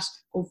of that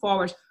going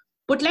forward.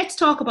 But let's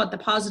talk about the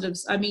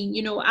positives. I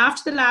mean,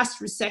 after the last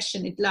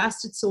recession, it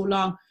lasted so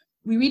long,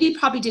 we really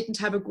probably didn't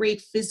have a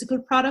great physical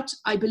product.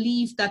 I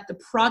believe that the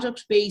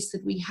product base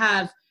that we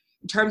have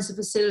in terms of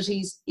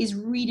facilities is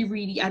really,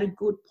 really at a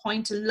good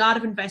point. A lot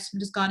of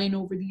investment has gone in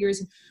over the years.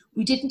 And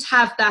we didn't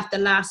have that the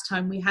last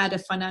time we had a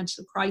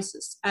financial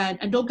crisis.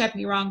 And don't get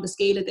me wrong, the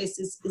scale of this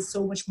is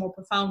so much more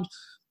profound,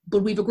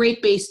 but we have a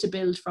great base to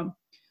build from.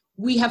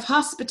 We have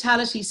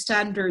hospitality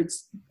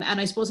standards, and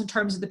I suppose in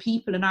terms of the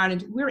people in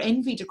Ireland, we're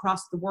envied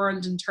across the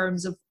world in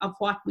terms of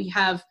what we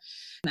have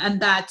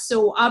and that.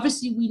 So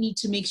obviously we need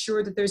to make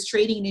sure that there's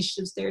training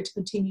initiatives there to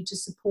continue to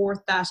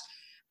support that,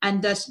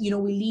 and that, we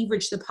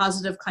leverage the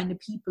positive kind of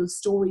people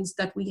stories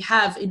that we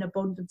have in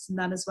abundance in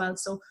that as well.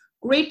 So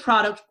great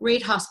product,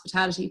 great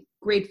hospitality,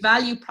 great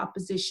value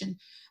proposition.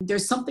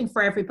 There's something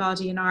for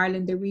everybody in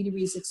Ireland. There really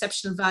is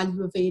exceptional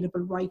value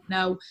available right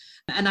now.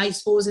 And I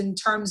suppose in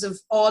terms of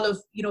all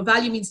of,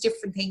 value means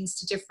different things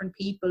to different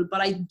people, but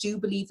I do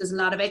believe there's a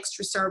lot of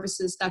extra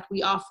services that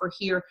we offer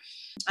here.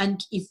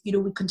 And if,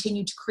 we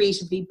continue to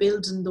creatively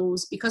build on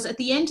those, because at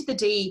the end of the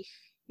day,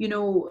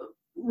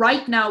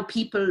 right now,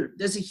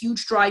 there's a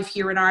huge drive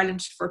here in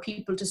Ireland for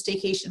people to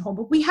staycation at home,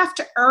 but we have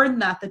to earn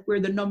that we're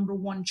the number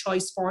one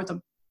choice for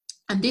them.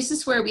 And this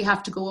is where we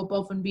have to go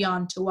above and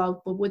beyond to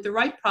out, but with the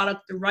right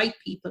product, the right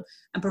people,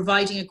 and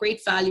providing a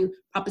great value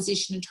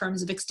proposition in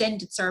terms of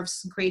extended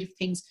services and creative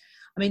things.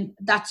 I mean,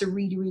 that's a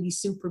really, really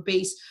super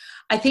base.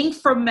 I think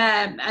from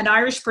an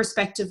Irish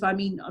perspective, I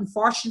mean,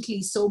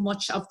 unfortunately, so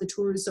much of the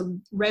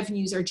tourism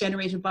revenues are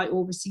generated by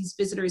overseas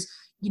visitors.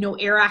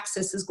 Air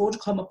access is going to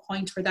come a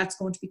point where that's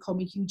going to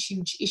become a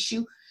huge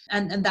issue.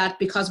 And that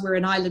because we're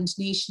an island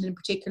nation in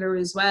particular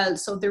as well.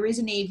 So there is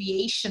an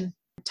aviation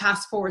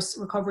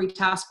recovery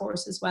task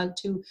force as well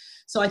too.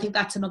 So I think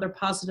that's another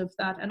positive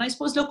that. And I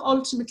suppose, look,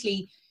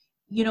 ultimately,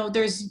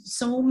 there's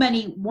so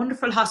many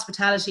wonderful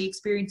hospitality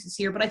experiences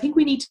here, but I think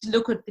we need to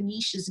look at the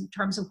niches in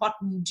terms of what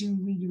we do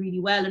really, really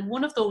well. And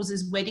one of those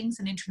is weddings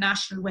and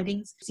international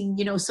weddings. I've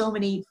seen, so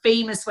many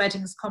famous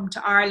weddings come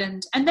to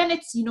Ireland. And then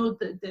it's,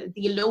 the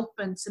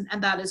elopements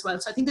and that as well.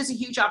 So I think there's a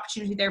huge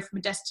opportunity there from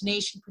a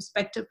destination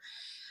perspective.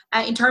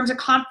 In terms of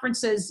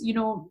conferences,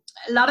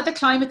 a lot of the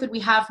climate that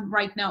we have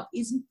right now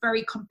isn't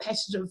very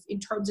competitive in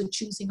terms of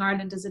choosing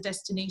Ireland as a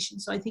destination.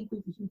 So I think we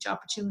have a huge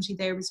opportunity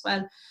there as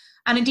well.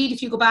 And indeed,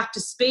 if you go back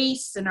to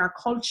space and our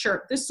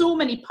culture, there's so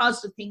many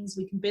positive things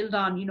we can build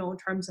on, in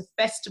terms of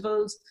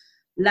festivals,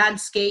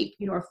 landscape,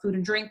 our food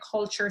and drink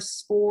culture,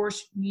 sport,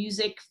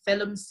 music,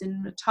 film,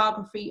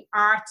 cinematography,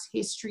 arts,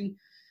 history.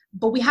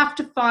 But we have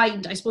to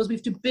we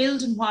have to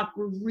build on what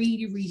we're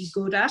really, really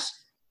good at.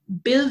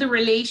 build the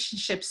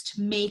relationships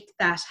to make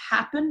that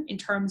happen in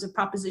terms of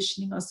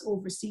propositioning us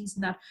overseas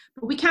and that.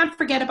 But we can't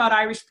forget about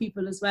Irish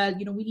people as well.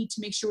 You know, we need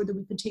to make sure that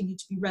we continue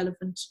to be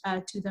relevant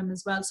to them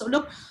as well. So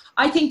look,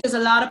 I think there's a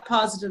lot of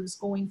positives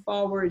going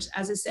forward,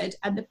 as I said,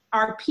 and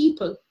our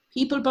people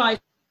buy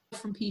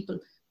from people.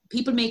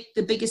 People make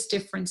the biggest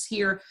difference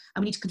here,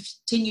 and we need to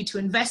continue to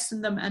invest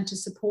in them and to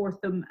support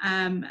them,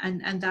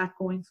 and that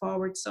going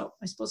forward. So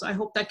I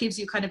hope that gives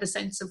you kind of a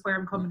sense of where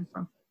I'm coming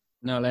from.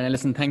 No, Lena,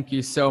 listen, thank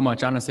you so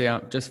much. Honestly,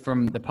 just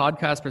from the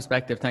podcast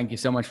perspective, thank you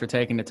so much for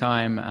taking the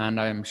time. And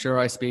I'm sure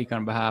I speak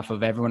on behalf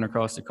of everyone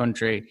across the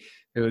country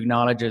who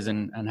acknowledges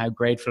and how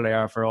grateful they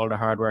are for all the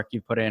hard work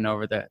you put in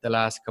over the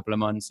last couple of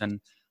months.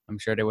 And I'm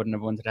sure they wouldn't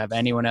have wanted to have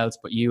anyone else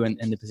but you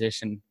in the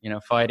position, you know,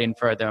 fighting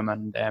for them.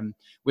 And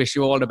wish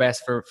you all the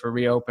best for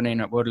reopening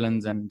at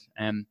Woodlands and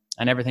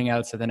everything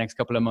else that the next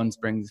couple of months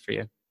brings for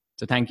you.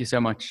 So thank you so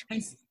much.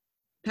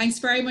 Thanks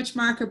very much,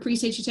 Mark. I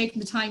appreciate you taking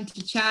the time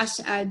to chat,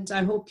 and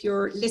I hope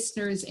your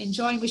listeners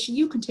enjoy. Wishing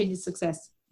you continued success.